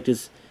seems like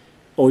it's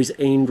always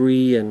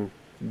angry and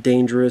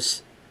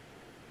dangerous.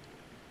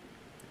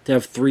 To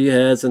have three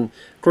heads, and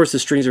of course the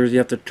stringers, you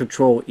have to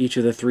control each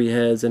of the three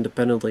heads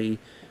independently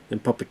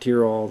and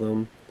puppeteer all of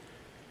them.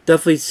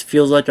 Definitely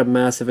feels like a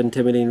massive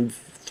intimidating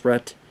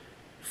threat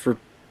for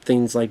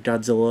things like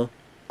Godzilla.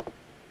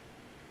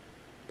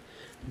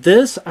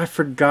 This, I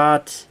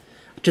forgot,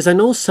 because I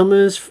know some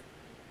of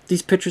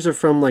these pictures are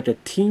from like a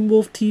Teen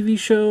Wolf TV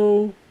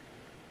show,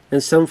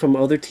 and some from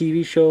other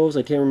TV shows,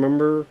 I can't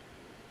remember.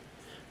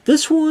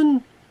 This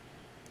one,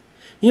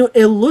 you know,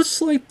 it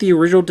looks like the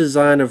original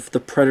design of the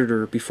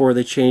Predator before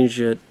they changed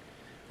it.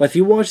 Like if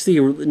you watch the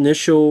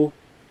initial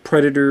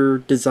Predator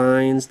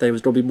designs, that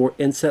was going to be more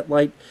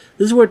insect-like.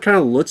 This is what it kind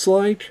of looks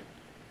like.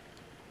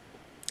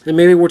 And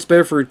maybe it works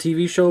better for a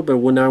TV show, but it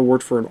would not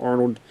work for an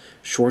Arnold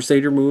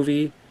Schwarzenegger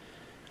movie.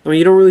 I mean,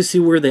 you don't really see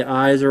where the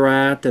eyes are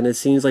at, and it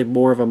seems like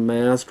more of a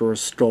mask or a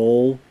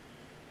skull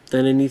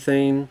than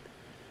anything.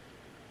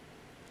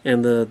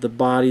 And the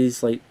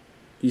body's like,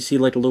 you see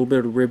like a little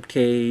bit of rib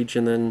cage,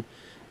 and then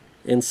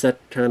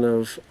insect kind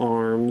of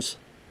arms.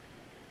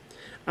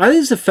 I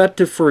think it's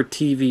effective for a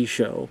TV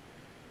show.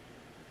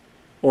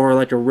 Or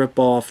like a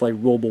rip-off like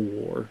Robo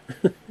War.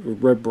 Or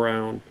Red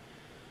Brown.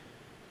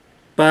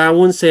 But I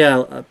wouldn't say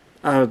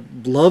I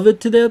love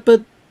it to death,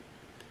 but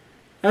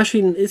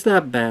actually it's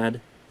not bad.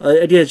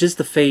 Again, it's just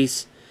the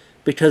face.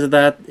 Because of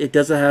that, it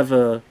doesn't have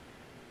a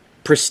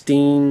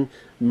pristine,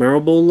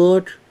 memorable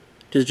look.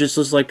 It just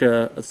looks like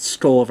a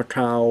skull of a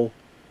cow.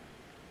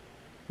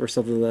 Or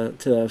something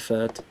to that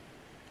effect.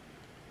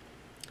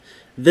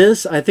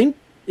 This, I think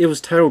it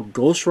was titled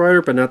Ghost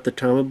Rider, but not the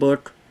comic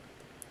book.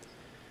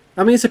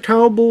 I mean, it's a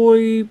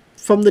cowboy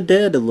from the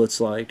dead, it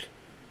looks like.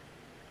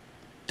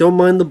 Don't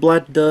mind the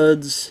black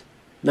duds.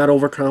 Not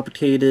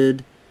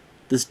overcomplicated.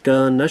 This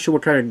gun, not sure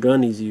what kind of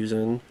gun he's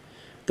using.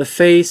 The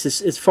face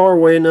is far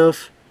away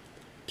enough.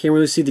 Can't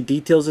really see the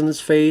details in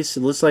his face. It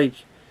looks like,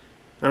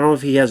 I don't know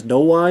if he has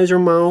no eyes or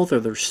mouth,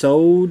 or they're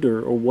sewed,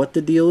 or what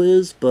the deal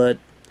is, but,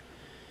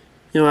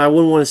 you know, I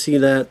wouldn't want to see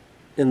that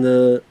in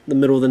the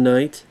middle of the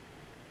night.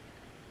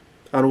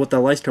 I don't know what that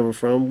light's coming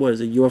from. What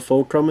is it,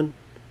 UFO coming?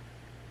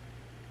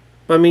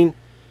 I mean,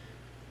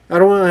 I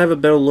don't want to have a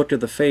better look at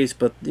the face,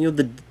 but, you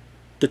know,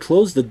 the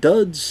clothes, the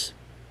duds,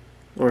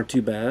 aren't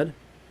too bad.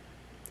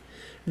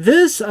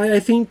 This, I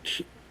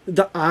think,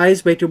 the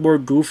eyes make it more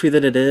goofy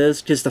than it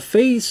is, because the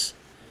face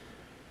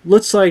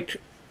looks like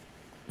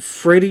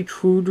Freddy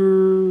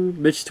Krueger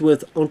mixed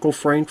with Uncle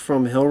Frank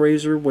from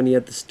Hellraiser when he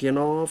had the skin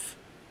off.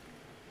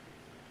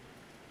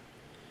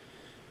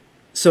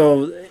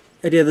 So,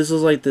 yeah, this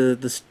is like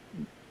the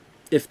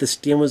if the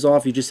skin was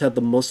off, you just had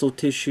the muscle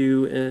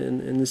tissue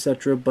and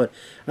etc. But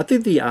I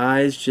think the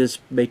eyes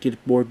just make it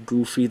more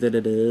goofy than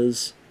it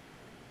is.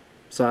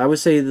 So I would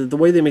say the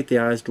way they make the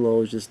eyes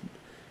glow is just,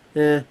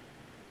 I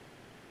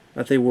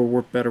think we'll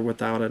work better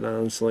without it,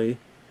 honestly.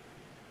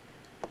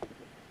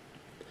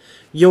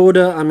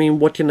 Yoda, I mean,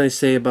 what can I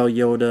say about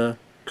Yoda?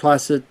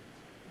 Classic,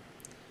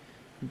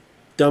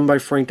 done by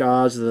Frank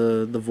Oz,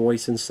 the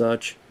voice and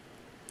such.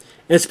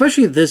 And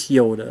especially this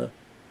Yoda.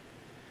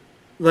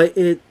 Like,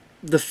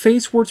 the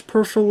face works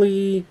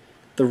perfectly,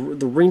 the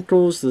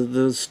wrinkles,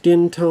 the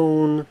skin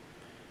tone,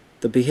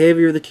 the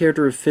behavior of the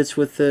character fits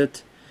with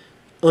it.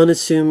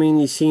 Unassuming,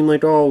 you seem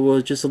like, oh, well,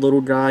 it's just a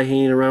little guy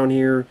hanging around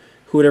here.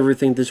 Who would ever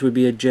think this would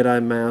be a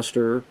Jedi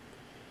Master?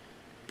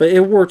 But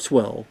it works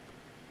well.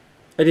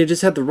 And it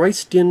just had the right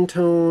skin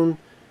tone,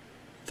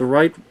 the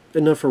right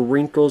enough for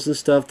wrinkles and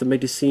stuff to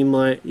make it seem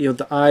like, you know,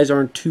 the eyes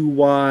aren't too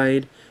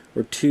wide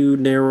or too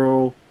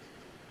narrow.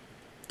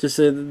 Just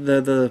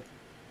the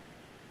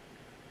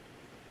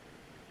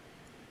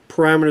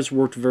parameters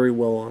worked very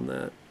well on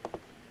that.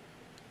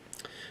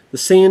 The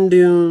sand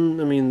dune,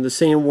 I mean, the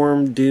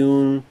sandworm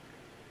dune,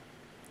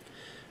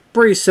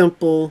 pretty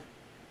simple.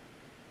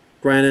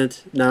 Granted,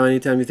 now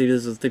anytime you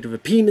think of a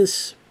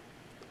penis,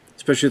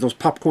 especially those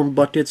popcorn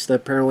buckets that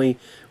apparently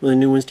when the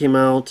new ones came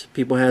out,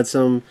 people had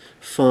some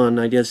fun.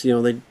 I guess, you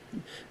know, they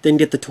didn't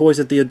get the toys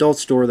at the adult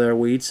store that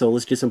week, so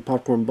let's get some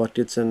popcorn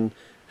buckets and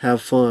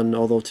have fun.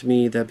 Although to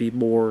me, that'd be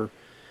more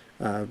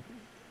like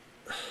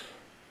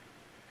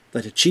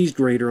a cheese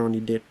grater on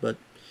your dick, but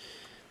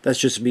that's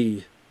just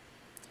me.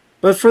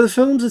 But for the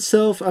films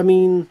itself, I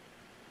mean,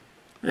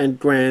 and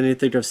granted,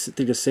 think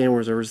of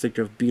Sandwich, I always think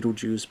of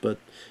Beetlejuice, but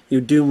you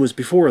know, Dune was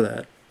before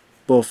that,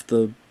 both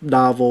the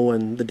novel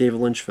and the David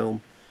Lynch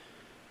film.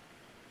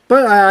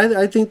 But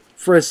I think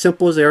for as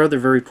simple as they are, they're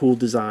very cool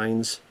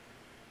designs.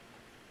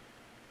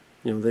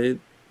 You know,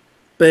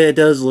 but it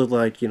does look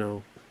like, you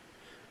know,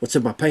 what's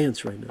in my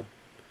pants right now.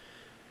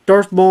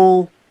 Darth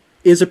Maul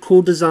is a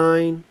cool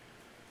design.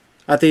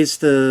 I think it's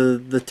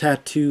the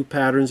tattoo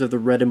patterns of the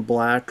red and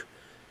black,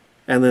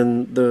 and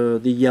then the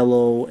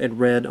yellow and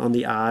red on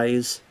the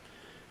eyes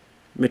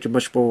make it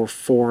much more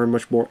foreign,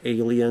 much more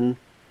alien,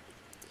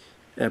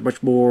 and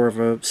much more of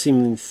a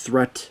seeming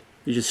threat.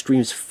 It just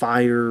screams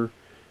fire,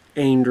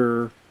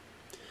 anger,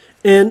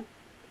 and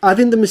I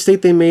think the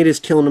mistake they made is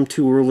killing him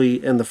too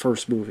early in the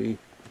first movie.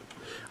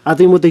 I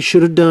think what they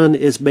should have done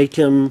is make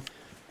him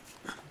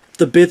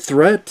the big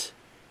threat,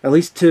 at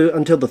least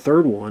until the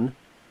third one.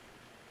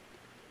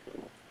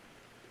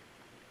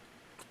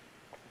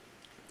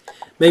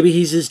 Maybe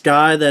he's this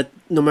guy that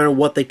no matter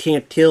what they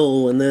can't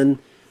kill, and then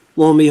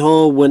lo and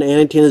behold, when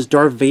Anakin is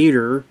Darth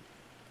Vader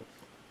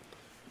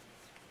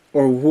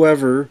or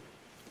whoever,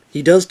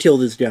 he does kill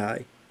this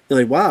guy. You're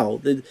like, wow,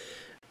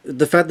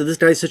 the fact that this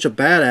guy is such a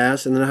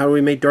badass, and then how do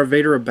we make Darth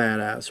Vader a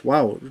badass?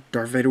 Wow,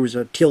 Darth Vader was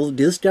a kill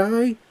this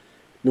guy?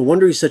 No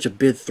wonder he's such a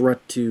big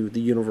threat to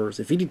the universe.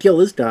 If he can kill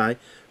this guy,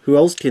 who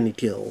else can he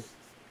kill?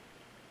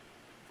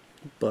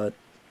 But,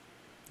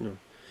 you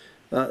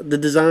know, the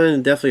design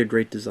is definitely a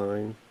great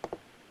design.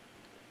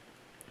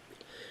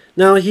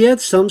 Now, he had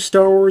some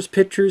Star Wars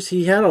pictures.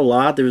 He had a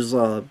lot. There was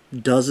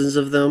dozens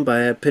of them, but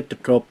I picked a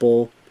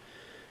couple.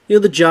 You know,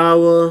 the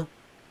Jawa,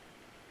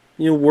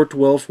 you know, worked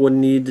well for what it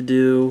needed to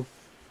do.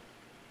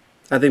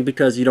 I think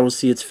because you don't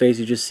see its face,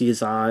 you just see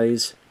his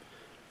eyes.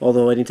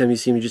 Although, anytime you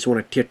see him, you just want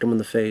to kick him in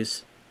the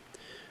face.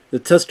 The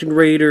Tusken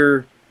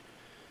Raider,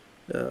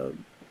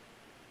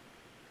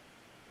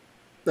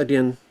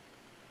 again,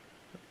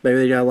 maybe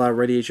they got a lot of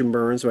radiation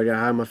burns, so I got to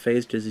hide my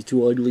face because he's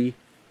too ugly.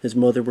 His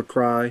mother would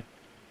cry.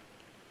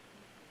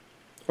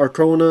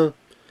 Arcona,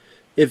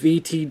 if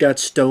E.T. got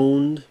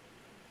stoned.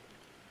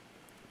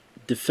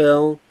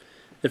 DeFell,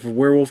 if a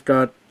werewolf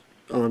got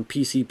on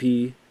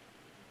PCP.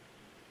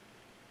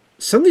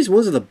 Some of these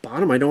ones at the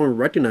bottom I don't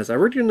recognize. I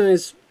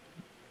recognize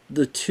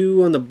the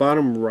two on the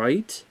bottom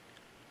right,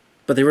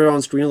 but they were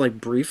on screen like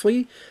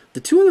briefly.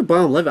 The two on the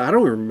bottom left, I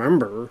don't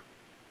remember.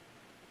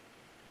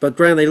 But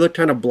granted, they look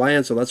kind of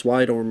bland, so that's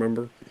why I don't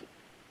remember.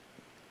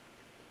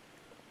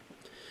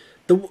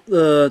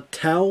 The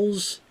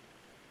towels,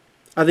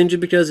 I think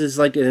just because it's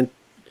like it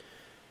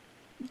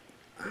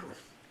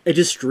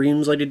just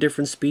screams like a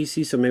different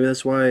species, so maybe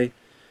that's why.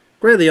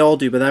 Granted, they all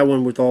do, but that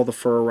one with all the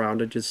fur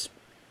around it just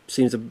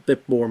seems a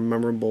bit more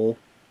memorable.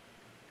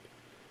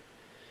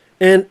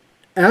 And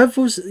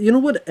Advo's, you know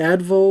what,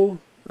 Advo,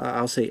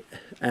 I'll say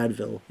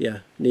Advil, yeah,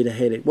 need a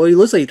headache. Well, he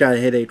looks like he's got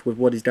a headache with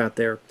what he's got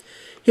there.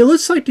 He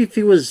looks like if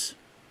he was,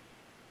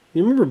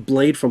 you remember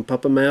Blade from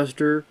Puppet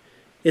Master?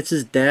 It's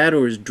his dad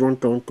or his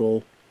drunk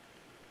uncle.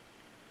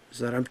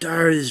 He's like, I'm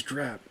tired of this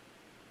crap.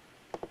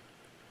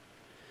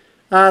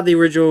 The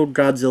original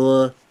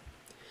Godzilla.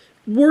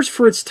 Worse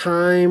for its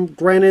time.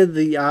 Granted,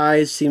 the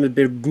eyes seem a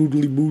bit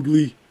googly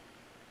boogly.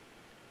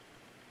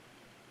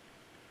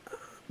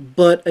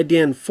 But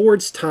again, for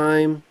its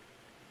time,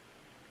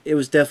 it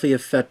was definitely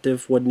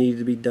effective, what needed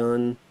to be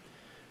done.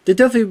 There'd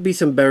definitely be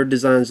some better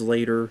designs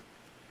later.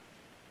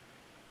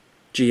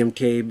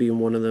 GMK being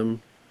one of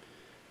them.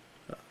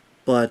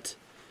 But,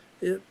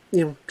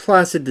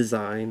 classic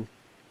design.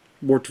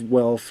 Worked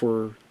well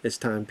for its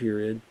time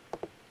period.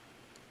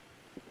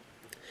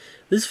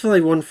 This is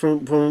like one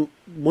from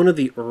one of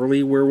the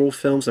early werewolf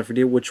films. I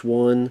forget which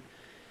one.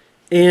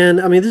 And,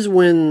 I mean, this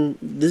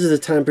is the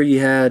time period you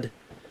had,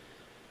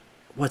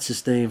 what's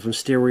his name from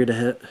Stairway to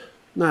Heaven?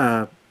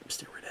 Nah,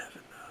 Stairway to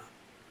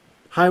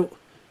Heaven.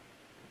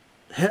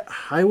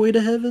 Highway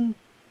to Heaven?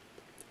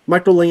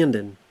 Michael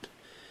Landon.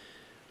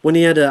 When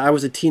he had I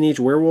Was a Teenage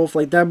Werewolf,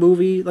 like that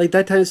movie, like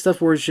that kind of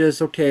stuff where it's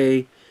just,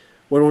 okay,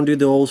 we don't do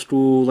the old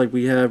school like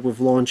we had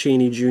with Lon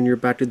Chaney Jr.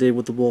 back in the day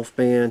with the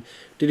Wolfman.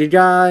 Did he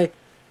die?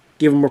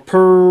 Give him a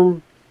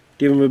perm,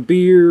 give him a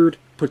beard,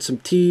 put some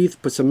teeth,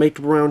 put some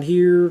makeup around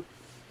here.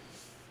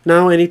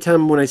 Now,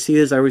 anytime when I see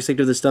this, I always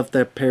think of the stuff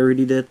that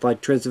parodied it,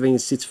 like Transylvania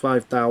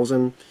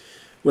 65,000,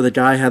 where the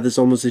guy had this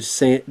almost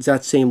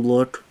exact same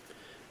look,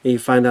 and you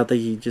find out that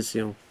he just,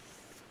 he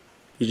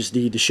just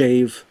needed to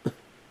shave,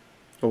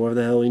 or whatever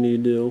the hell he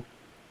needed to do.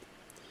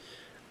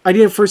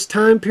 Idea first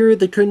time period,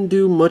 they couldn't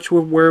do much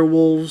with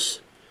werewolves.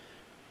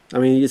 I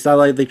mean, it's not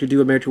like they could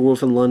do American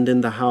Wolf in London,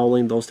 The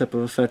Howling, those type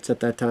of effects at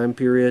that time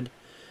period.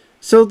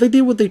 So they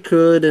did what they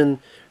could, and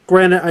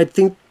granted, I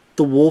think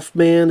the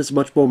Wolfman is a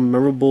much more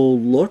memorable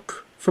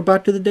look for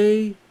back to the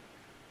day.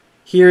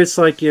 Here it's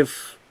like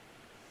if,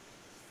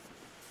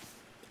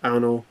 I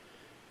don't know,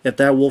 if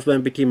that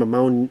Wolfman became a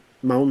mountain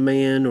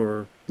man,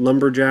 or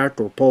lumberjack,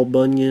 or Paul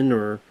Bunyan,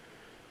 or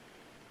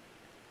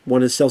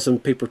wanted to sell some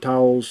paper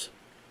towels,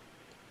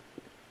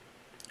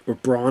 or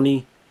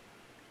Brawny,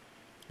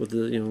 with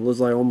the, looks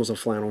like almost a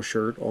flannel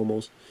shirt,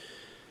 almost.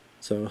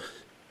 So,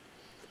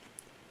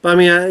 but I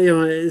mean,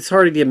 it's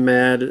hard to get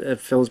mad at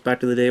films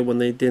back in the day when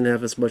they didn't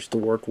have as much to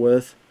work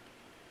with.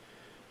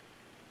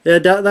 Yeah,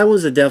 that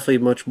was definitely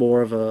much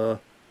more of a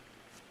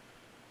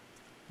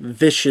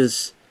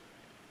vicious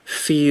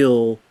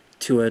feel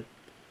to it.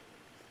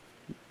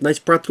 Nice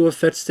practical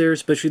effects there,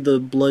 especially the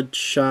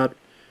bloodshot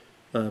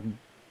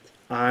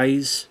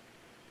eyes.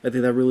 I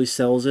think that really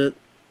sells it.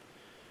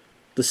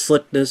 The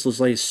slickness was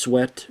like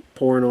sweat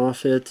pouring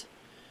off it.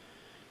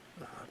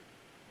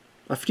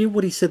 I forget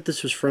what he said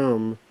this was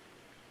from,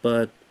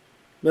 but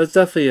that's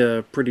definitely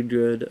a pretty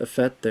good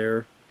effect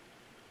there.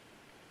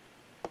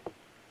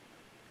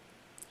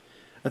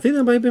 I think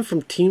that might have been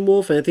from Teen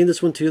Wolf, and I think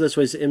this one too, that's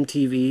why it's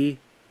MTV.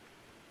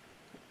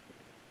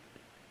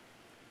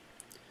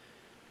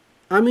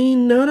 I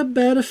mean, not a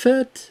bad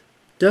effect.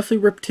 Definitely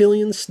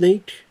reptilian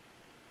snake.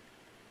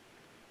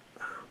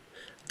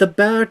 The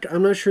back,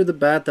 I'm not sure the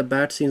bat. The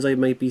bat seems like it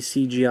might be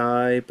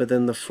CGI, but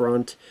then the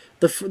front,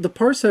 the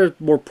parts that are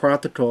more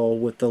practical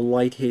with the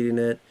light hitting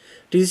it.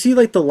 Do you see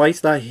like the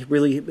light's not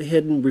really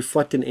hidden,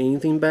 reflecting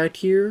anything back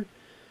here?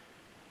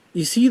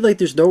 You see like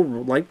there's no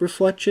light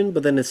reflection,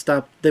 but then it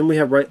stopped. Then we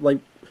have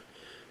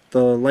the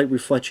light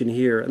reflection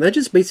here, and that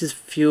just makes it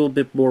feel a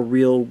bit more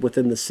real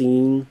within the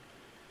scene.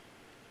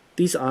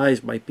 These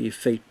eyes might be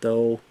fake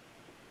though.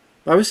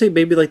 I would say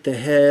maybe like the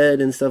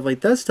head and stuff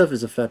like that stuff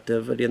is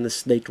effective. Again, the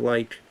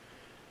snake-like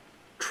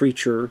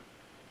creature.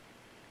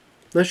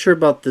 Not sure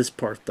about this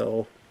part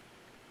though.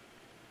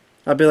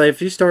 I'd be like,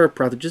 if you start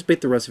practical, just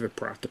make the rest of it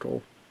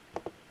practical.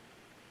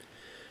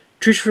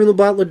 Creature from the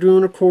Black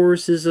Lagoon, of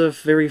course, is a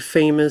very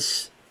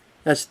famous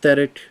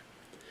aesthetic.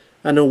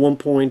 I know at one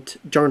point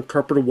John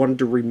Carpenter wanted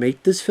to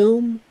remake this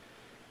film,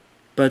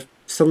 but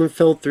something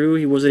fell through.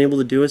 He wasn't able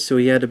to do it, so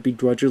he had to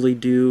begrudgingly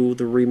do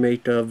the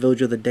remake of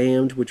Village of the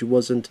Damned, which he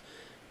wasn't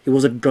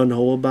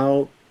gung-ho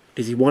about,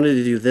 because he wanted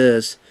to do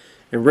this,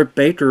 and Rick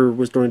Baker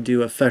was going to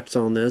do effects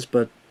on this,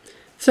 but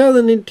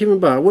sadly it came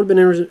about. It would have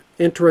been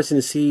interesting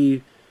to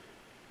see.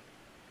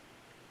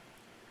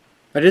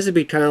 I guess it'd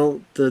be kind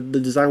of, the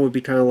design would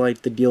be kind of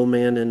like the Deal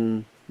Man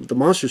and the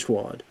Monster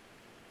Squad.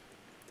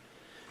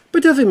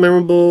 But definitely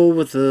memorable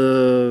with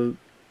the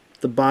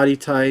body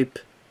type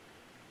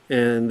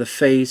and the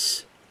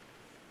face.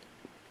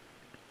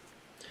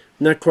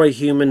 Not quite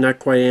human, not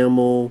quite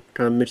animal,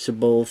 kind of mix of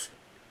both.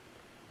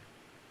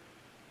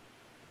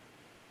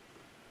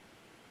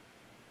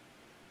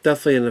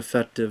 Definitely an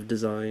effective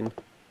design.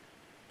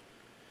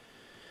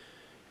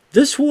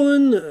 This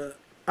one,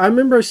 I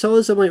remember I saw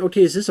this, I'm like,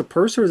 okay, is this a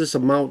person or is this a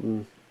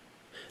mountain?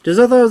 Because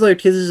I thought it was like,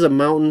 okay, this is a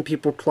mountain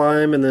people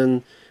climb, and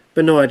then,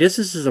 but no, I guess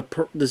this is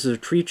a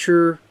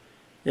creature,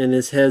 and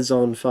his head's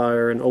on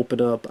fire and open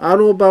up. I don't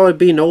know about it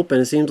being open.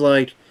 It seems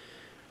like,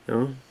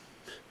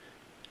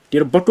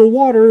 Get a bucket of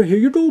water. Here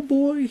you go,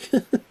 boy.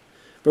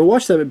 But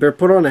watch that. Better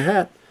put on a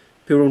hat.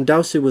 People don't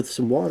douse it with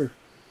some water.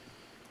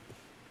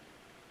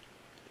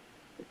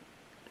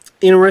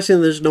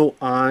 Interesting, there's no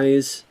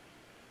eyes.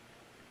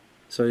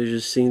 So you're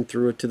just seeing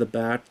through it to the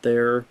back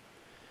there.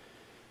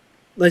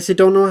 Like I said,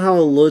 don't know how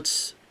it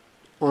looks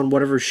on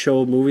whatever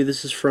show, movie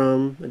this is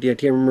from. I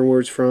can't remember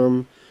where it's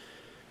from.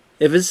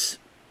 If it's...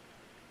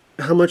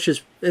 How much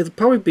is... It'll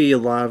probably be a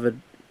lot of it.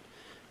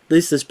 At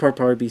least this part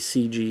probably be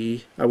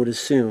CG, I would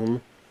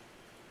assume.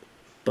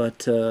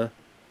 But, like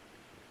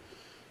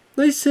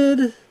I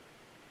said...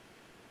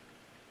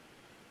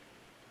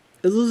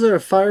 It looks like a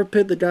fire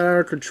pit that got out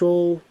of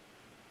control.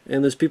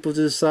 And there's people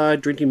to the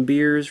side drinking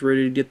beers,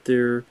 ready to get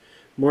their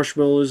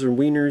marshmallows and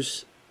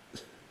wieners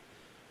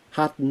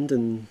hottened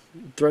and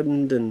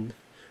threatened and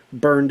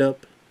burned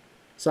up.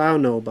 So I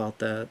don't know about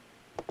that.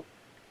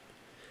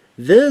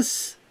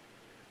 This,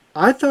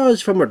 I thought it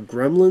was from a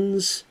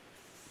Gremlins,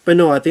 but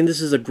no, I think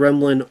this is a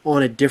Gremlin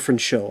on a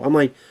different show. I'm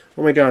like,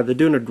 oh my god, they're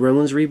doing a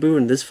Gremlins reboot,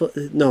 and this,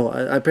 no,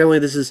 apparently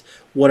this is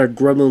what a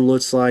Gremlin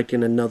looks like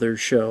in another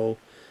show.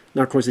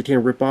 Now, of course, they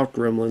can't rip off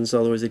Gremlins,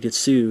 otherwise they get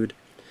sued.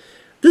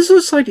 This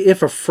looks like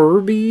if a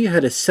Furby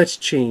had a sex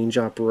change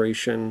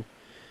operation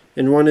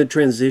and wanted to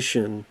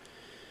transition.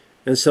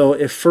 And so,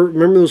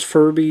 remember those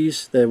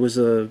Furbies that was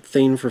a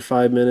thing for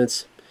 5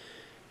 minutes?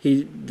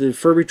 The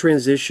Furby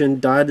transitioned,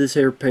 dyed his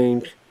hair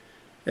pink,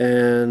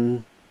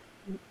 and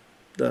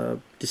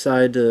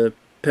decided to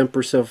pimp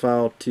herself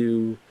out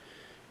to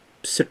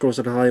sick girls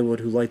in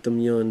Hollywood who liked them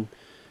young.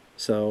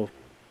 So,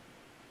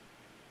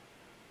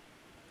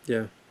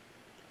 yeah.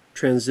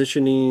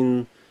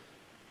 Transitioning,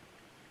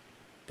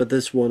 but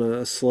this one,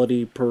 a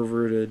slutty,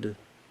 perverted,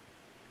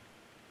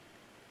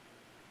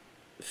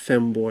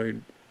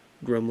 femboy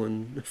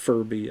gremlin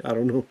Furby. I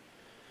don't know.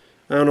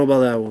 I don't know about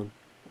that one.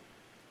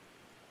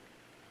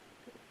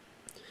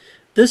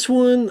 This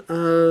one,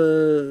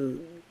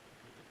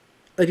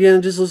 again,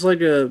 it just looks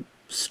like a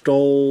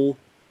skull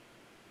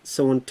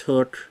someone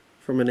took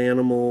from an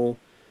animal,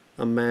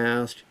 a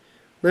mask.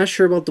 Not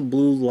sure about the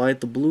blue light.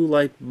 The blue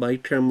light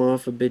might come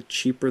off a bit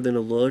cheaper than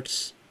it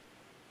looks.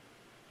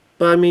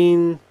 But I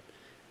mean,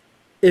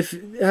 if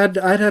I'd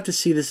have to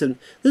see this in...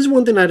 This is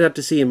one thing I'd have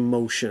to see in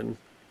motion.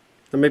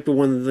 That might be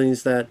one of the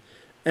things that,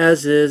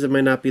 as is, it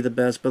might not be the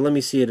best, but let me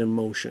see it in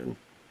motion.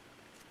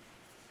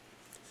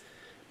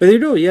 But there you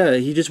go, yeah,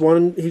 he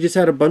just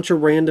had a bunch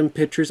of random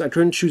pictures. I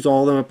couldn't choose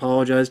all of them, I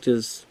apologize,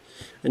 because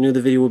I knew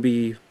the video would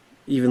be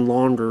even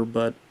longer,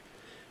 but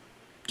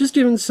just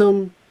giving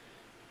some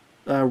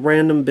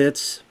random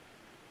bits.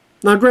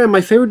 Now, granted,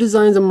 my favorite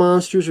designs of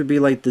monsters would be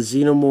like the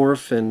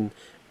Xenomorph and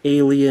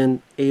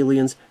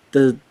Aliens,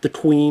 the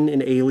Queen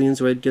in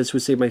Aliens, I guess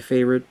would say my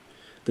favorite,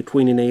 the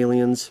Queen in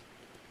Aliens.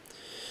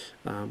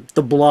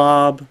 The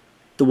Blob,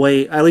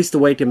 at least the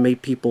way it can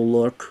make people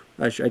look,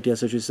 I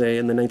guess I should say,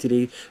 in the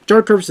 1980s.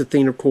 John Carpenter's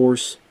thing, of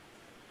course,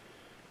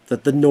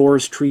 the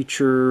Norse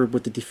creature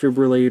with the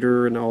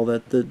defibrillator and all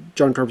that. The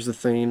John Carpenter's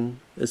thing,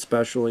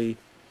 especially.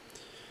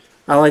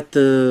 I like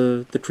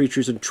the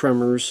creatures in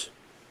Tremors,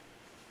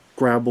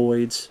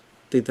 Graboids.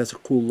 I think that's a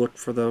cool look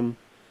for them.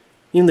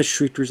 Even the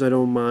Shriekers I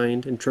don't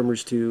mind, and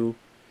Tremors too.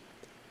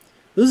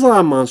 There's a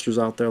lot of monsters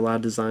out there, a lot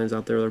of designs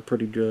out there that are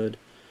pretty good.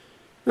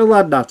 And a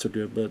lot not so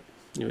good, but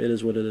you know, it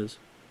is what it is.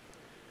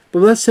 But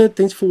with that said,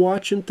 thanks for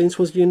watching. Thanks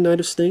once again, Night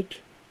of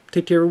Snake.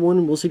 Take care, everyone,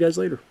 and we'll see you guys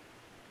later.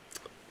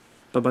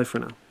 Bye-bye for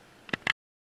now.